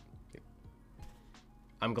Pete,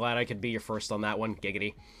 I'm glad I could be your first on that one,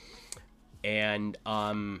 giggity. And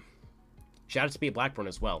shout out to Pete Blackburn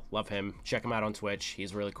as well. Love him. Check him out on Twitch.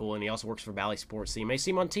 He's really cool, and he also works for Valley Sports, so you may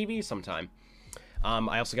see him on TV sometime.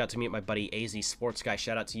 I also got to meet my buddy AZ Sports Guy.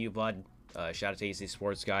 Shout out to you, bud. Shout out to AZ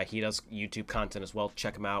Sports Guy. He does YouTube content as well.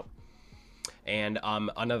 Check him out. And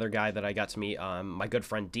another guy that I got to meet, my good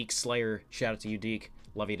friend Deke Slayer. Shout out to you, Deke.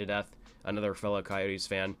 Love you to death. Another fellow Coyotes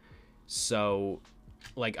fan. So,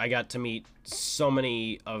 like, I got to meet so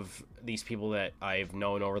many of these people that I've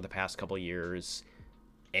known over the past couple years,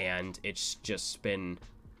 and it's just been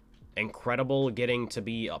incredible getting to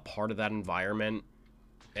be a part of that environment,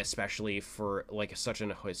 especially for, like, such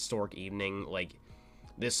an historic evening. Like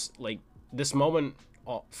this moment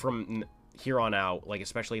from here on out, like,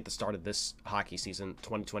 especially at the start of this hockey season,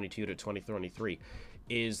 2022 to 2023,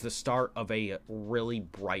 is the start of a really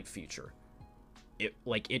bright future.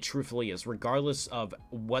 It truthfully is. Regardless of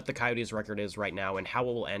what the Coyotes record is right now and how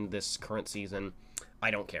it will end this current season,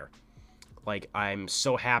 I don't care. Like, I'm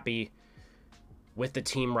so happy with the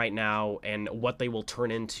team right now and what they will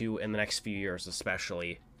turn into in the next few years,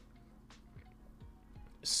 especially.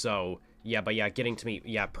 So, yeah, but yeah, getting to meet,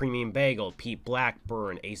 Premium Bagel, Pete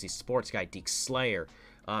Blackburn, AZ Sports Guy, Deke Slayer,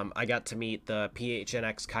 I got to meet the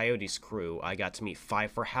PHNX Coyotes crew. I got to meet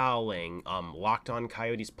Five for Howling, Locked On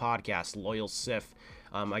Coyotes podcast, Loyal Sif.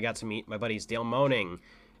 I got to meet my buddies Dale Moaning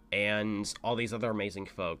and all these other amazing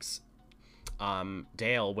folks.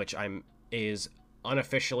 Dale, which is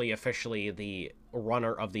unofficially, officially the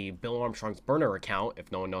runner of the Bill Armstrong's burner account.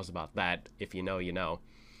 If no one knows about that, if you know, you know.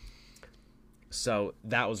 So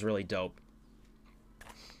that was really dope.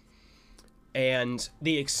 And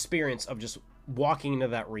the experience of just walking into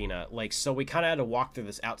that arena, like, so we kind of had to walk through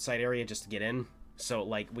this outside area just to get in. So,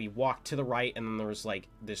 like, we walked to the right, and then there was, like,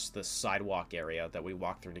 this sidewalk area that we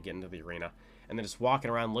walked through to get into the arena. And then just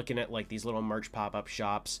walking around looking at, like, these little merch pop-up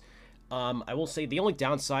shops. I will say the only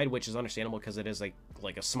downside, which is understandable because it is,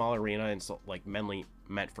 like a small arena and so, like, mainly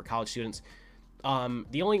meant for college students.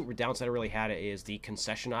 The only downside I really had is the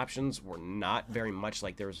concession options were not very much.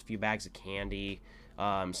 Like, there was a few bags of candy,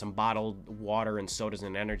 some bottled water and sodas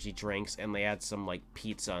and energy drinks, and they had some, like,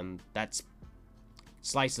 pizza, and that's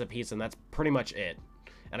slices of pizza, and that's pretty much it.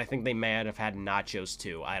 And I think they may have had nachos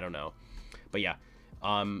too. I don't know. But yeah,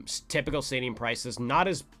 typical stadium prices, not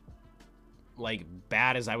as, like,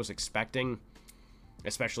 bad as I was expecting,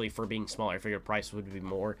 especially for being smaller. I figured price would be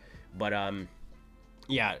more, but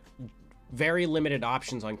yeah, very limited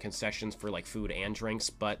options on concessions for, like, food and drinks,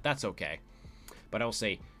 but that's okay. But I'll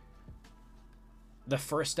say the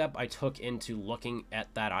first step I took into looking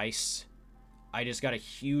at that ice, I just got a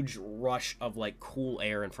huge rush of, like, cool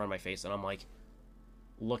air in front of my face, and I'm, like,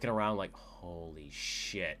 looking around like, holy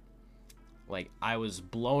shit. Like, I was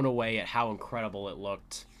blown away at how incredible it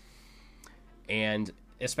looked. And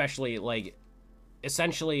especially, like,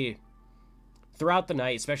 essentially throughout the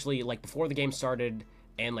night, especially, like, before the game started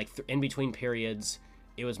and, like, in between periods,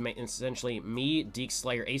 it was essentially me, Deke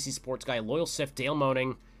Slayer, AC Sports Guy, Loyal Sif, Dale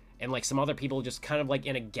Moaning, and, like, some other people just kind of, like,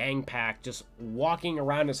 in a gang pack, just walking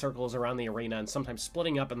around in circles around the arena and sometimes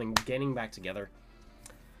splitting up and then getting back together.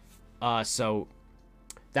 So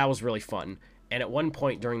that was really fun. And at one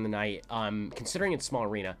point during the night, considering it's a small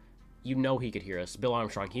arena, you know he could hear us. Bill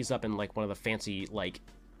Armstrong, he's up in, like, one of the fancy, like,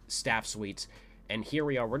 staff suites. And here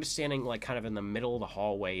we are. We're just standing, like, kind of in the middle of the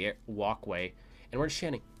hallway, walkway. And we're just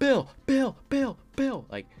chanting, Bill, Bill, Bill, Bill.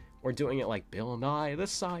 Like, we're doing it like Bill Nye, the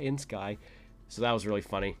science guy. So that was really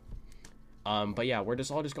funny. But yeah, we're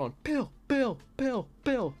just all just going, Bill, Bill, Bill,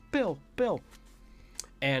 Bill, Bill, Bill.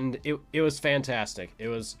 And it was fantastic. It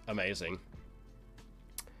was amazing.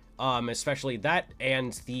 Especially that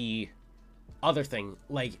and the other thing,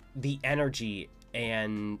 like the energy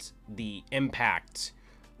and the impact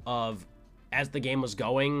of as the game was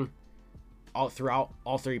going all throughout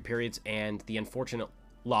all three periods, and the unfortunate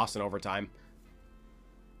loss in overtime,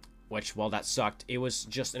 which, while that sucked, it was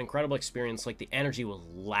just an incredible experience. Like, the energy was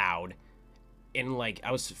loud, and, like,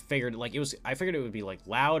 I figured it would be, like,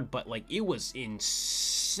 loud, but, like, it was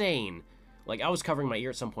insane. Like, I was covering my ear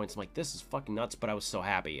at some points. I'm like, this is fucking nuts, but I was so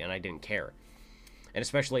happy, and I didn't care. And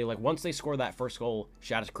especially, like, once they scored that first goal,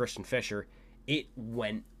 shout out to Christian Fisher, it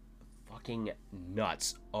went fucking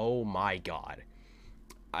nuts. Oh my god.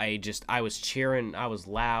 I was cheering, I was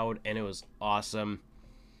loud, and it was awesome.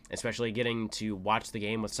 Especially getting to watch the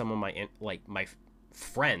game with some of my, like, my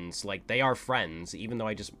friends. Like, they are friends, even though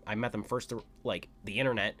I met them first through, like, the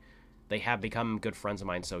internet. They have become good friends of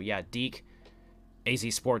mine. So yeah, Deke,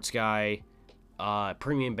 AZ Sports Guy,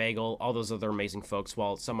 Premium Bagel, all those other amazing folks.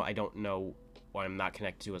 While some I don't know, or I'm not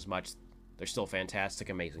connected to as much, they're still fantastic,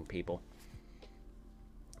 amazing people.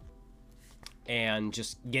 And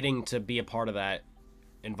just getting to be a part of that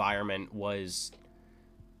environment was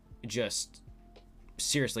just,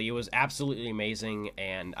 seriously, it was absolutely amazing,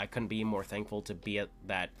 and I couldn't be more thankful to be at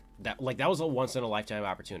that was a once in a lifetime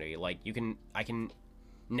opportunity. Like, I can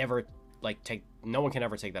never, like, no one can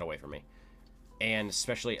ever take that away from me. And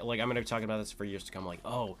especially, like, I'm going to be talking about this for years to come, like,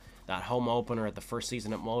 oh, that home opener at the first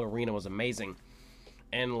season at Mullet Arena was amazing.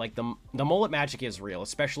 And, like, the mullet magic is real,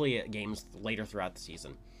 especially at games later throughout the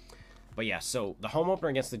season. But yeah, so the home opener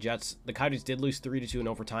against the Jets, the Coyotes did lose 3-2 in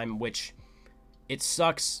overtime, which, it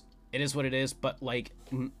sucks. It is what it is, but, like,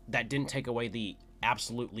 that didn't take away the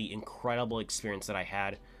absolutely incredible experience that I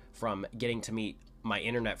had from getting to meet my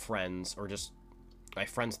internet friends, or just my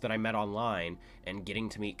friends that I met online, and getting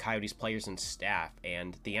to meet Coyotes players and staff,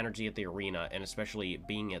 and the energy at the arena, and especially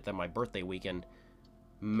being at my birthday weekend,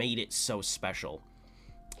 made it so special.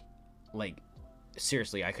 Like,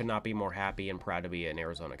 seriously, I could not be more happy and proud to be an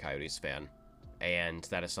Arizona Coyotes fan. And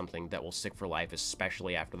that is something that will stick for life,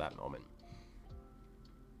 especially after that moment.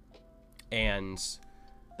 And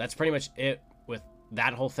that's pretty much it with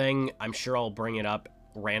that whole thing. I'm sure I'll bring it up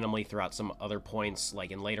randomly throughout some other points,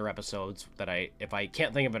 like in later episodes, that if I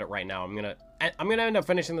can't think of it right now, I'm gonna end up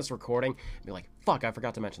finishing this recording and be like, fuck, I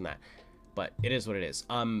forgot to mention that. But it is what it is.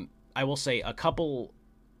 I will say a couple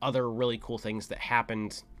other really cool things that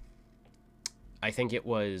happened. I think it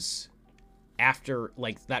was after,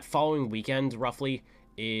 like, that following weekend, roughly,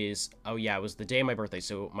 is, oh yeah, it was the day of my birthday.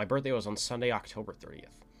 So my birthday was on Sunday, October 30th.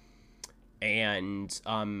 And,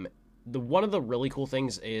 one of the really cool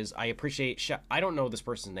things is I appreciate, I don't know this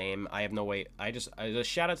person's name. I have no way. I just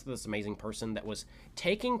shout out to this amazing person that was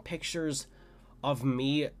taking pictures of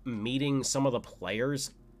me meeting some of the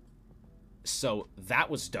players. So that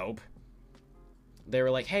was dope. They were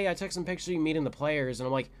like, hey, I took some pictures of you meeting the players. And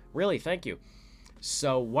I'm like, really? Thank you.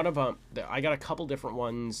 So one of them, I got a couple different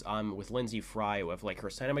ones with Lindsay Fry, with like her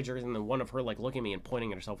signing my jersey, and then one of her like looking at me and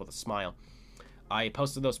pointing at herself with a smile. I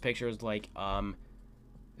posted those pictures like,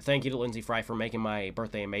 thank you to Lindsay Fry for making my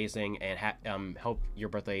birthday amazing, and hope your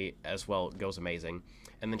birthday as well goes amazing.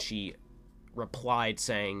 And then she replied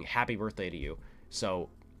saying, happy birthday to you. So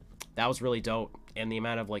that was really dope. And the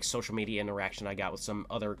amount of like social media interaction I got with some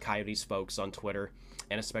other Coyotes folks on Twitter,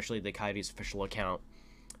 and especially the Coyotes official account,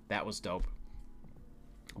 that was dope.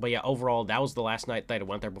 But yeah, overall, that was the last night that I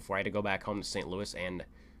went there before I had to go back home to St. Louis. And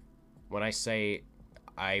when I say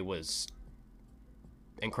I was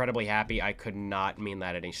incredibly happy, I could not mean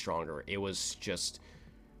that any stronger. It was just,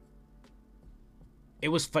 it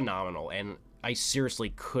was phenomenal, and I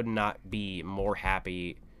seriously could not be more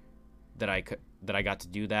happy that I got to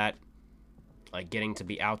do that. Like, getting to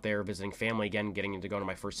be out there visiting family again, getting to go to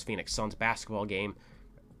my first Phoenix Suns basketball game,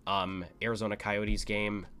 Arizona Coyotes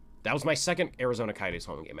game. That was my second Arizona Coyotes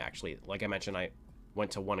home game, actually. Like I mentioned, I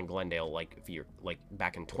went to one in Glendale like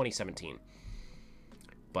back in 2017.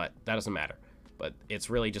 But that doesn't matter. But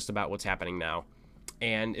it's really just about what's happening now.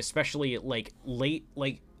 And especially like late,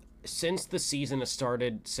 like since the season has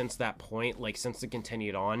started, since that point, like since it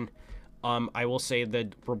continued on, I will say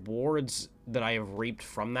the rewards that I have reaped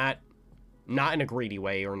from that, not in a greedy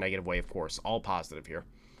way or negative way, of course, all positive here,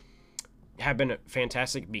 have been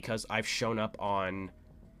fantastic, because I've shown up on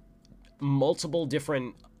multiple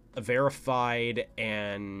different verified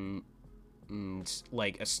and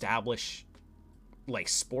like established like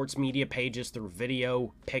sports media pages through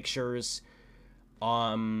video, pictures.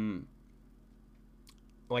 Like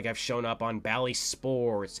I've shown up on Bally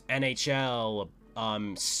Sports, NHL,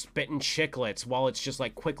 Spittin' Chicklets. While it's just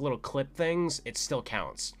like quick little clip things, it still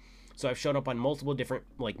counts. So I've shown up on multiple different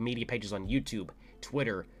like media pages on YouTube,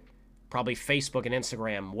 Twitter, probably Facebook and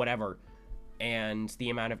Instagram, whatever. And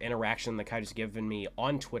the amount of interaction the Coyotes have given me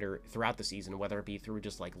on Twitter throughout the season, whether it be through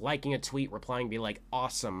just like liking a tweet, replying, be like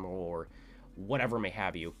awesome, or whatever may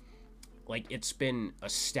have you. Like, it's been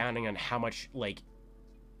astounding on how much like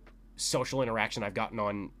social interaction I've gotten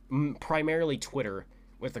on primarily Twitter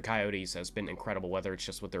with the Coyotes has been incredible, whether it's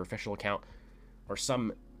just with their official account or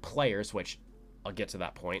some players, which I'll get to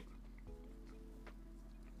that point.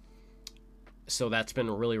 So that's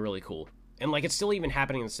been really, really cool. And like, it's still even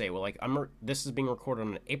happening to say, well, like this is being recorded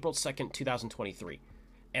on April 2nd, 2023,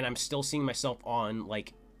 and I'm still seeing myself on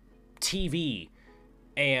like TV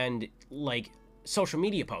and like social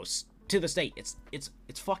media posts to this day. It's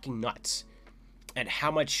fucking nuts at how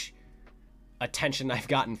much attention I've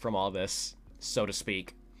gotten from all this, so to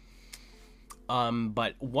speak.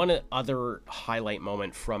 But one other highlight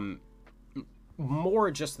moment from more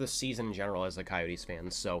just the season in general as a Coyotes fan.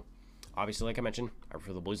 So obviously, like I mentioned, I root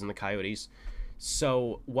for the Blues and the Coyotes.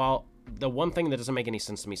 So while the one thing that doesn't make any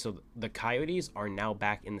sense to me, so the Coyotes are now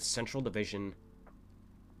back in the Central Division,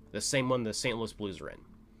 the same one the St. Louis Blues are in.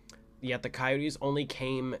 Yet the Coyotes only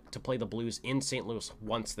came to play the Blues in St. Louis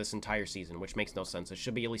once this entire season, which makes no sense. It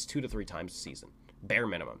should be at least 2 to 3 times a season, bare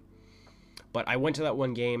minimum. But I went to that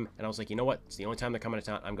one game, and I was like, you know what? It's the only time they're coming to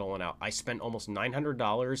town. I'm going out. I spent almost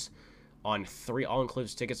 $900 on 3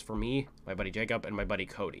 all-inclusive tickets for me, my buddy Jacob, and my buddy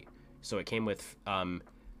Cody. So it came with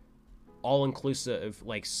all-inclusive,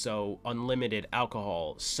 like, so unlimited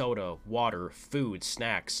alcohol, soda, water, food,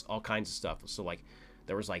 snacks, all kinds of stuff. So, like,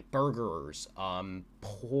 there was, like, burgers,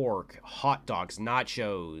 pork, hot dogs,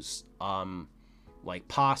 nachos, like,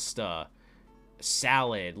 pasta,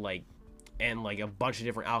 salad, like, and, like, a bunch of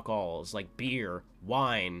different alcohols, like beer,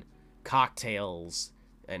 wine, cocktails,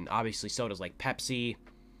 and obviously sodas like Pepsi,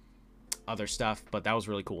 other stuff, but that was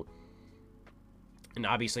really cool. And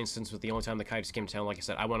obviously, since it was the only time the Coyotes came to town, like I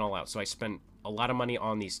said, I went all out. So I spent a lot of money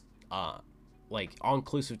on these, like,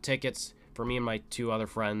 all-inclusive tickets for me and my 2 other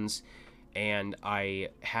friends. And I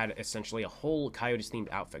had essentially a whole Coyotes-themed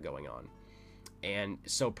outfit going on. And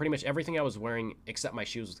so pretty much everything I was wearing, except my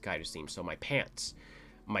shoes, was the Coyotes theme. So my pants,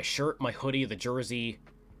 my shirt, my hoodie, the jersey,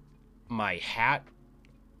 my hat,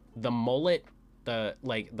 the mullet, the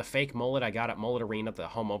fake mullet I got at Mullet Arena at the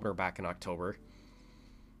home opener back in October.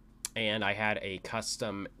 And I had a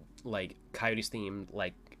custom like Coyotes themed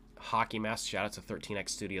like hockey mask. Shout out to 13X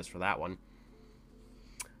Studios for that one.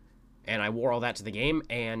 And I wore all that to the game,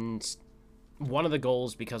 and one of the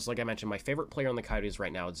goals, because like I mentioned, my favorite player on the Coyotes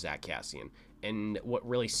right now is Zach Kassian. And what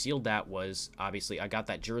really sealed that was, obviously, I got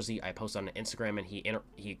that jersey. I posted on Instagram, and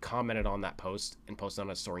he commented on that post and posted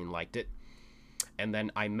on a story and liked it. And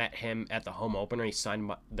then I met him at the home opener. He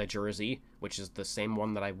signed the jersey, which is the same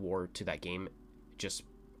one that I wore to that game, just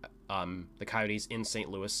the Coyotes in St.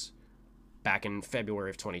 Louis back in February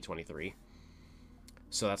of 2023.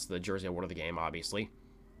 So that's the jersey I wore to the game, obviously.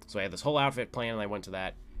 So I had this whole outfit planned, and I went to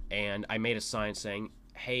that. And I made a sign saying,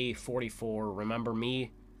 "Hey, 44, remember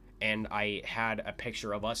me?" And I had a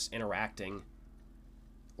picture of us interacting,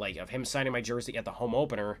 like of him signing my jersey at the home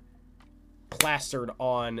opener, plastered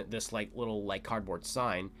on this like little like cardboard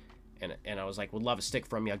sign, and I was like, "Would love a stick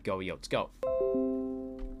from you. Go Yotes, go."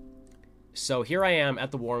 So here I am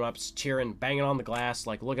at the warm-ups, cheering, banging on the glass,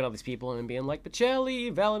 like looking at all these people and being like,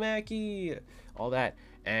 "Pacelli, Valimaki," all that.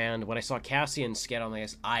 And when I saw Kassian skate on the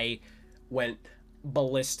ice, I went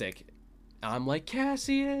ballistic. I'm like,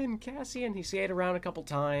 Kassian. He skated around a couple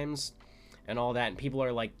times and all that, and people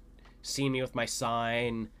are like seeing me with my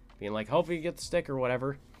sign, being like, "Hopefully you get the stick," or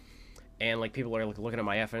whatever. And like people are like looking at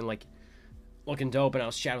my effing, like looking dope, and I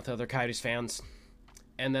was chatting with other Coyotes fans.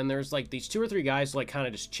 And then there's like these 2 or 3 guys like kind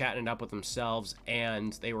of just chatting it up with themselves,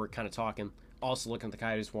 and they were kind of talking, also looking at the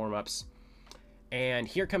Coyotes warm-ups. And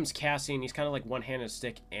here comes Kassian. He's kind of like one-handed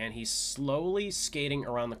stick, and he's slowly skating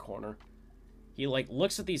around the corner. He like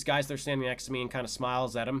looks at these guys that are standing next to me and kind of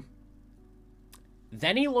smiles at him.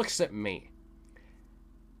 Then he looks at me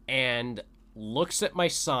and looks at my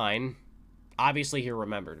sign. Obviously, he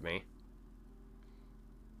remembered me.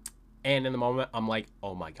 And in the moment, I'm like,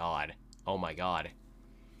 "Oh my God. Oh my God."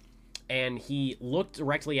 And he looked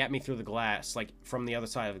directly at me through the glass, like from the other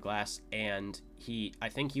side of the glass, and I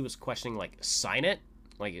think he was questioning, like, "Sign it?"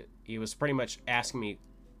 Like, he was pretty much asking me,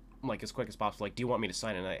 like, as quick as possible, like, "Do you want me to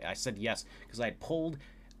sign it?" And I said yes, because I had pulled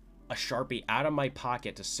a Sharpie out of my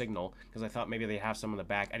pocket to signal, because I thought maybe they'd have some in the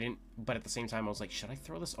back. I didn't, but at the same time, I was like, should I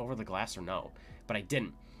throw this over the glass or no? But I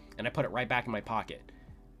didn't, and I put it right back in my pocket.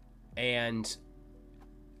 And,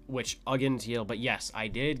 which I'll get into you, but yes, I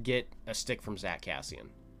did get a stick from Zach Kassian.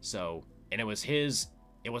 So, and it was his,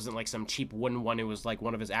 it wasn't like some cheap wooden one, it was like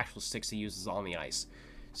one of his actual sticks he uses on the ice.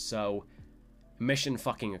 So, mission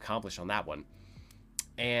fucking accomplished on that one.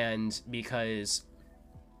 And because,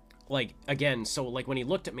 like, again, so, like, when he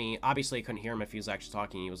looked at me, obviously I couldn't hear him if he was actually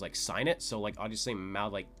talking. He was like, "Sign it." So, like, I'll just say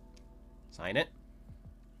mouth, like, "Sign it."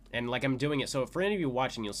 And, like, I'm doing it. So, for any of you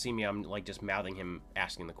watching, you'll see me, I'm, like, just mouthing him,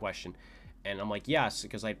 asking the question. And I'm like, "Yes,"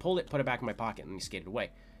 because I pulled it, put it back in my pocket, and he skated away.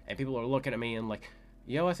 And people are looking at me and, like,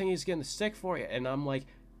 "Yo, I think he's getting the stick for you." And I'm like,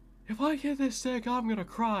 "If I get this stick, I'm gonna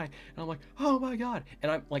cry." And I'm like, "Oh my God."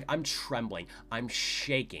 And I'm, like, I'm trembling. I'm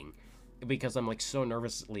shaking. Because I'm, like, so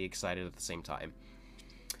nervously excited at the same time.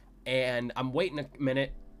 And I'm waiting a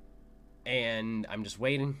minute, and I'm just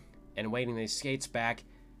waiting, and waiting, and he skates back,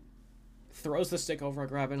 throws the stick over, I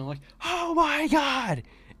grab it, and I'm like, "Oh my God!"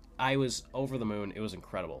 I was over the moon. It was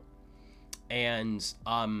incredible. And,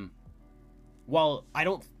 while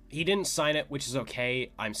he didn't sign it, which is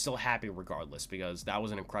okay, I'm still happy regardless, because that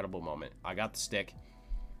was an incredible moment. I got the stick.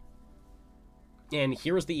 And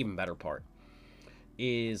here's the even better part,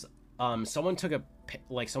 is, someone took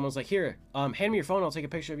someone's like, "Here, hand me your phone, I'll take a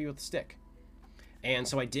picture of you with the stick." And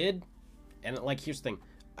so I did, and, like, here's the thing.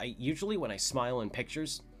 I usually, when I smile in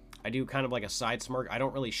pictures, I do kind of like a side smirk. I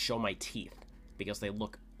don't really show my teeth, because they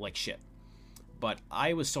look like shit. But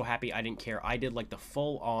I was so happy, I didn't care. I did, like, the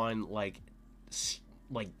full-on, like,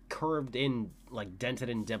 curved in, like, dented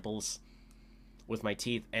in dimples with my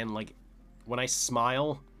teeth. And, like, when I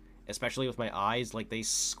smile, especially with my eyes, like, they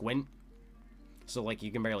squint. So, like,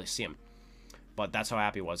 you can barely see them. But that's how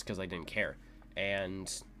happy I was, because I didn't care.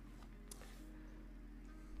 And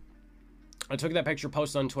I took that picture,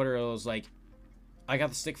 posted on Twitter. It was like, I got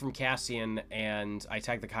the stick from Kassian, and I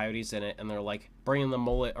tagged the Coyotes in it, and they're like, bringing the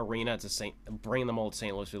Mullet Arena to St.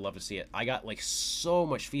 Louis. We'd love to see it. I got, like, so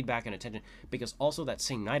much feedback and attention, because also that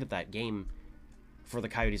same night at that game for the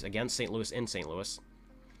Coyotes against St. Louis in St. Louis,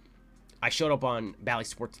 I showed up on Bally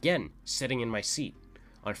Sports again, sitting in my seat.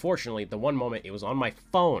 Unfortunately, the one moment, it was on my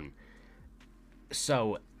phone.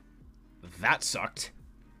 So, that sucked.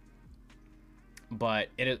 But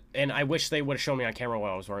and I wish they would have shown me on camera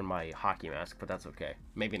while I was wearing my hockey mask, but that's okay.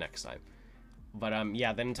 Maybe next time. But,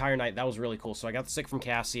 yeah, that entire night, that was really cool. So I got the stick from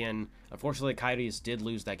Kassian. Unfortunately, the Coyotes did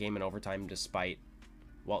lose that game in overtime, despite,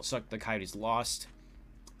 well, it sucked the Coyotes lost.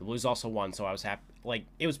 The Blues also won, so I was happy. Like,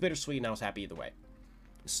 it was bittersweet, and I was happy either way.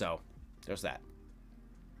 So, there's that.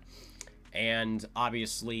 And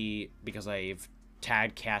obviously, because I've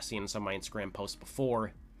tagged Cassie in some of my Instagram posts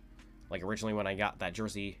before, like originally when I got that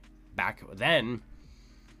jersey back then,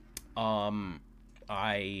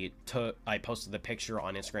 I posted the picture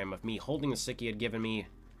on Instagram of me holding the stick he had given me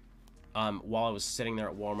while I was sitting there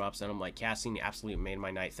at warm-ups, and I'm like, Cassie, you absolutely made my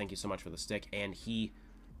night. Thank you so much for the stick. And he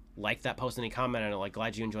liked that post, and he commented, like,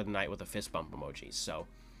 glad you enjoyed the night, with a fist bump emoji. So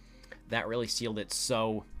that really sealed it.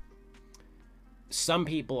 So some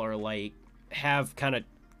people are like, have kind of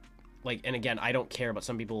like, and again, I don't care, but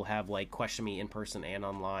some people have like questioned me in person and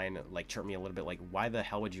online, like chirped me a little bit, like, why the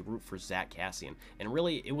hell would you root for Zach Kassian? And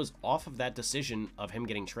really, it was off of that decision of him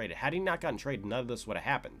getting traded. Had he not gotten traded, none of this would have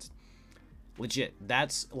happened. Legit,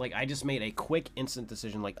 that's like, I just made a quick, instant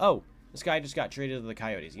decision, like, oh, this guy just got traded to the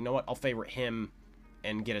Coyotes. You know what? I'll favorite him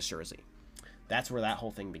and get his jersey. That's where that whole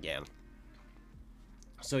thing began.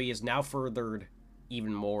 So he is now furthered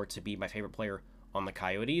even more to be my favorite player on the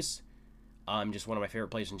Coyotes. Just one of my favorite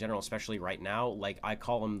players in general, especially right now. Like, I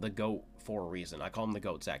call him the GOAT for a reason. I call him the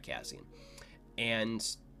GOAT, Zach Kassian. And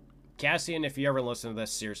Kassian, if you ever listen to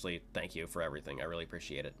this, seriously, thank you for everything. I really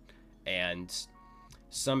appreciate it. And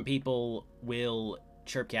some people will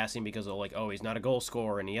chirp Kassian because they're like, oh, he's not a goal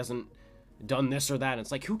scorer and he hasn't done this or that. And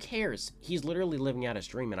it's like, who cares? He's literally living out his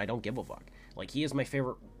dream, and I don't give a fuck. Like, he is my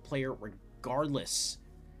favorite player regardless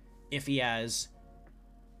if he has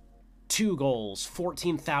 2 goals,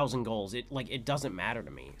 14,000 goals. It doesn't matter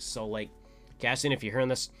to me. So, like, Kassian, if you're hearing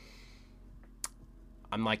this,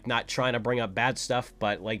 I'm, like, not trying to bring up bad stuff,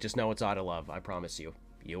 but, like, just know it's out of love. I promise you.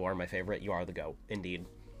 You are my favorite. You are the GOAT. Indeed.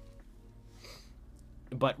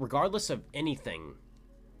 But regardless of anything,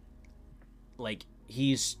 like,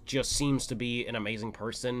 he's just seems to be an amazing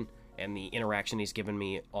person, and the interaction he's given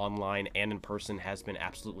me online and in person has been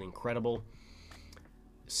absolutely incredible.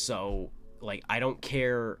 So, like, I don't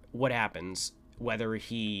care what happens, whether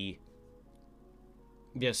he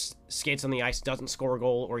just skates on the ice, doesn't score a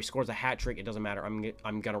goal, or he scores a hat trick. It doesn't matter.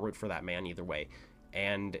 I'm gonna root for that man either way.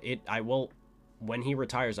 And I will, when he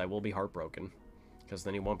retires, I will be heartbroken, because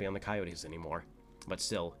then he won't be on the Coyotes anymore. But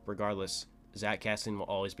still, regardless, Zach Kassian will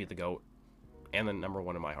always be the GOAT and the number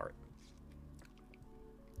 1 in my heart.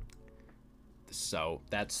 So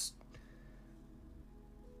that's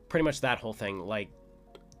pretty much that whole thing. Like,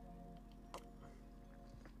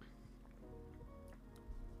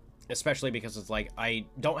 especially because it's like, I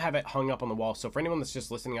don't have it hung up on the wall. So for anyone that's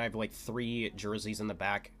just listening, I have like 3 jerseys in the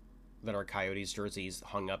back that are Coyotes jerseys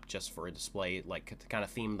hung up just for a display, like to kind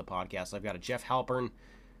of theme the podcast. I've got a Jeff Halpern,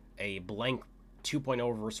 a blank 2.0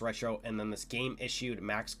 reverse retro, and then this game issued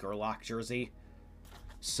Max Gerlach jersey.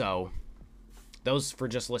 So those, for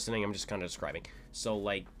just listening, I'm just kind of describing. So,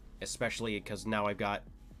 like, especially because now I've got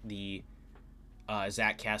the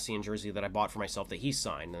Zach Kassian jersey that I bought for myself that he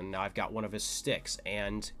signed, and now I've got one of his sticks.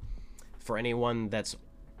 And for anyone that's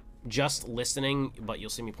just listening, but you'll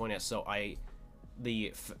see me point out, so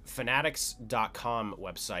the fanatics.com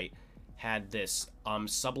website had this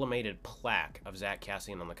sublimated plaque of Zach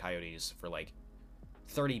Kassian on the Coyotes for like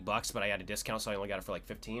 $30, but I had a discount, so I only got it for like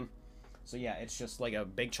 15. So yeah, it's just like a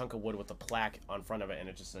big chunk of wood with a plaque on front of it, and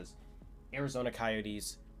it just says Arizona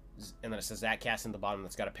Coyotes, and then it says Zach Kassian at the bottom.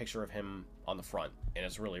 That's got a picture of him on the front, and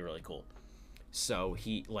it's really, really cool. So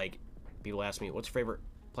he, like, people ask me, what's your favorite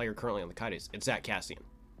player currently on the Coyotes? It's Zach Kassian.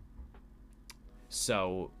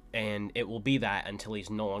 So, and it will be that until he's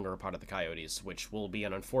no longer a part of the Coyotes, which will be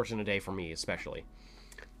an unfortunate day for me, especially.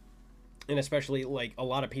 And especially, like, a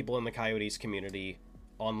lot of people in the Coyotes community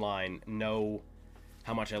online know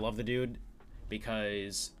how much I love the dude,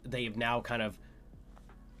 because they've now kind of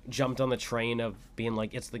jumped on the train of being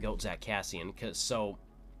like, it's the GOAT Zach Kassian.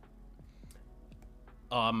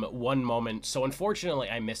 One moment, so unfortunately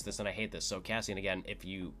I missed this and I hate this. So Kassian, again, if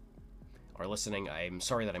you are listening, I'm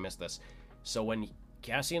sorry that I missed this. So when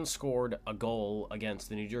Kassian scored a goal against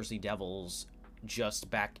the New Jersey Devils just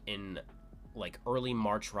back in like early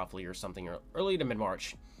March roughly, or something, or early to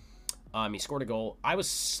mid-March, he scored a goal. I was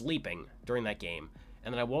sleeping during that game,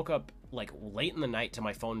 and then I woke up like late in the night to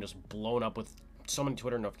my phone just blown up with so many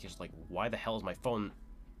Twitter notifications. Like, why the hell is my phone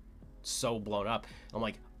so blown up? I'm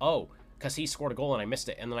like, oh, because he scored a goal and I missed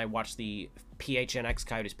it. And then I watched the PHNX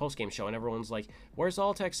Coyotes postgame show, and everyone's like, where's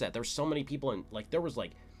Altex at? There's so many people in, like, there was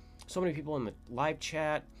like so many people in the live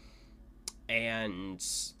chat, and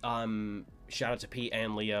shout out to Pete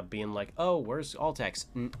and Leah being like, oh, where's Altex?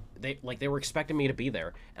 They were expecting me to be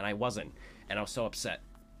there, and I wasn't, and I was so upset.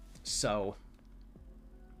 So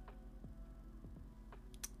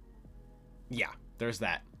yeah, there's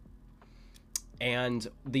that. And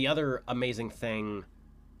the other amazing thing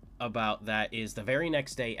about that is the very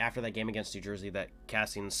next day after that game against New Jersey that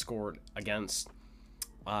Cassian scored against,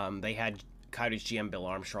 they had Coyotes GM Bill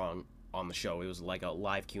Armstrong on the show. It was like a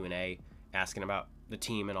live Q&A asking about the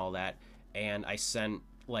team and all that. And I sent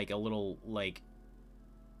like a little, like,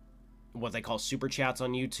 what they call super chats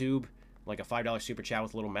on YouTube, like a $5 super chat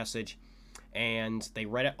with a little message. And they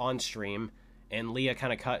read it on stream. And Leah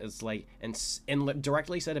kind of cut, it's like, and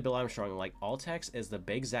directly said to Bill Armstrong, like, Altex is the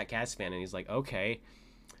big Zach Cass fan. And he's like, okay.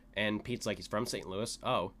 And Pete's like, he's from St. Louis.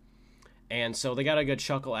 Oh. And so they got a good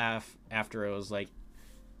chuckle after it was like,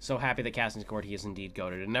 so happy that Cassian scored. He is indeed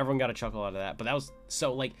goated. And everyone got a chuckle out of that. But that was,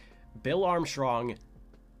 so, like, Bill Armstrong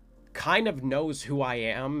kind of knows who I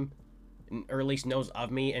am, or at least knows of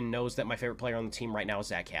me, and knows that my favorite player on the team right now is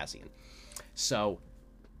Zach Cassian. So,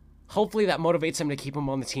 hopefully that motivates him to keep him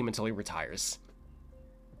on the team until he retires.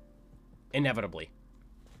 Inevitably.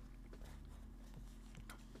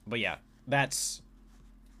 But yeah, that's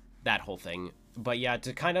that whole thing. But yeah,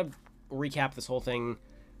 to kind of recap this whole thing,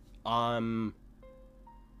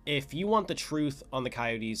 if you want the truth on the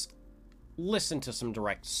Coyotes, listen to some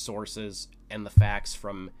direct sources and the facts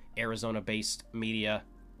from Arizona-based media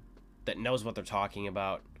that knows what they're talking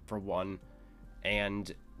about, for one.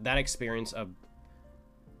 And that experience of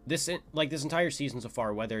this, like, this entire season so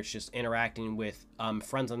far, whether it's just interacting with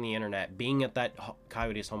friends on the internet, being at that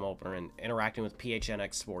Coyotes home opener, and interacting with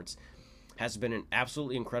PHNX Sports, has been an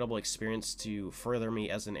absolutely incredible experience to further me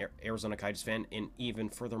as an Arizona Coyotes fan, and even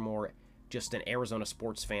furthermore, just an Arizona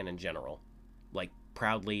sports fan in general. Like,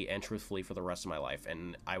 proudly and truthfully for the rest of my life.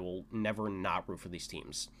 And I will never not root for these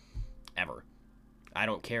teams. Ever. I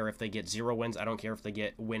don't care if they get 0 wins. I don't care if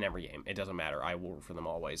they win every game. It doesn't matter. I will root for them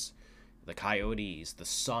always. The Coyotes, the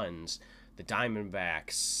Suns, the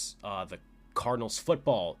Diamondbacks, the Cardinals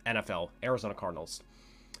football, NFL, Arizona Cardinals,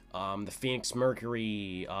 the Phoenix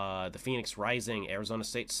Mercury, the Phoenix Rising, Arizona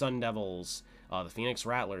State Sun Devils, the Phoenix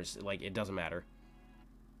Rattlers. Like, it doesn't matter.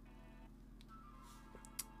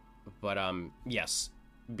 But, yes,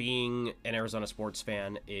 being an Arizona sports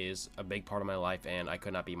fan is a big part of my life, and I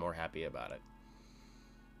could not be more happy about it.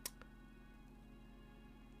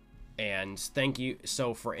 And thank you.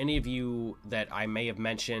 So for any of you that I may have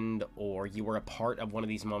mentioned, or you were a part of one of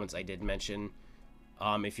these moments I did mention,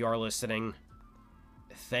 if you are listening,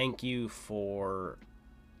 thank you for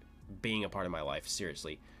being a part of my life.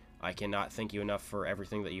 Seriously. I cannot thank you enough for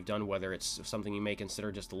everything that you've done, whether it's something you may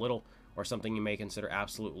consider just a little, or something you may consider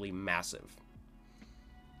absolutely massive.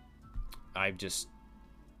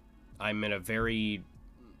 I'm in a very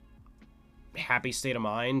happy state of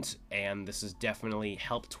mind, and this has definitely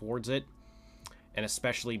helped towards it. And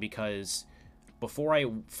especially because before I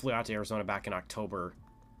flew out to Arizona back in October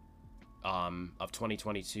of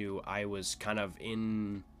 2022, I was kind of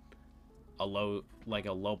in a low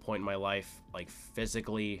point in my life, like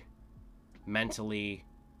physically, mentally,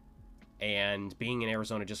 and being in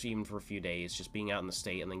Arizona just even for a few days, just being out in the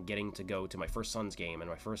state, and then getting to go to my first Suns game and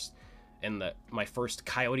my first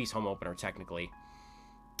Coyotes home opener, technically,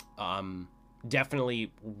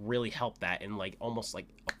 definitely really helped that, and like almost like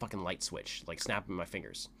a fucking light switch, like snapping my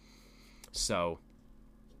fingers. So,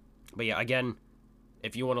 but yeah, again,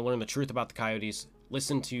 if you want to learn the truth about the Coyotes,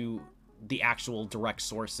 listen to the actual direct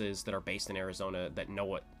sources that are based in Arizona that know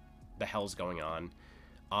what the hell's going on.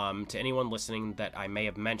 To anyone listening that I may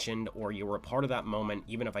have mentioned, or you were a part of that moment,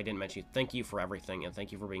 even if I didn't mention you, thank you for everything, and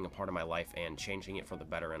thank you for being a part of my life and changing it for the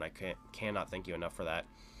better, and I cannot thank you enough for that.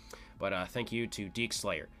 But thank you to Deke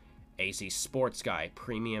Slayer, AZ Sports Guy,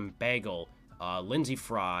 Premium Bagel, Lindsay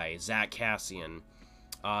Fry, Zach Cassian,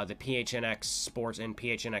 the PHNX Sports and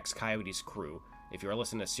PHNX Coyotes crew. If you're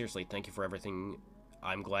listening to this, seriously, thank you for everything.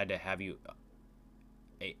 I'm glad to have you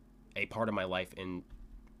a part of my life in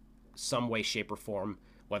some way, shape, or form,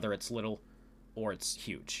 whether it's little or it's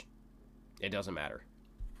huge. It doesn't matter.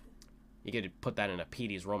 You could put that in a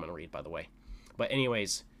Petey's Roman read, by the way. But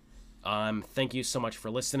anyways, thank you so much for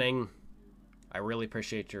listening. I really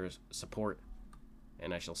appreciate your support,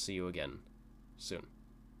 and I shall see you again soon.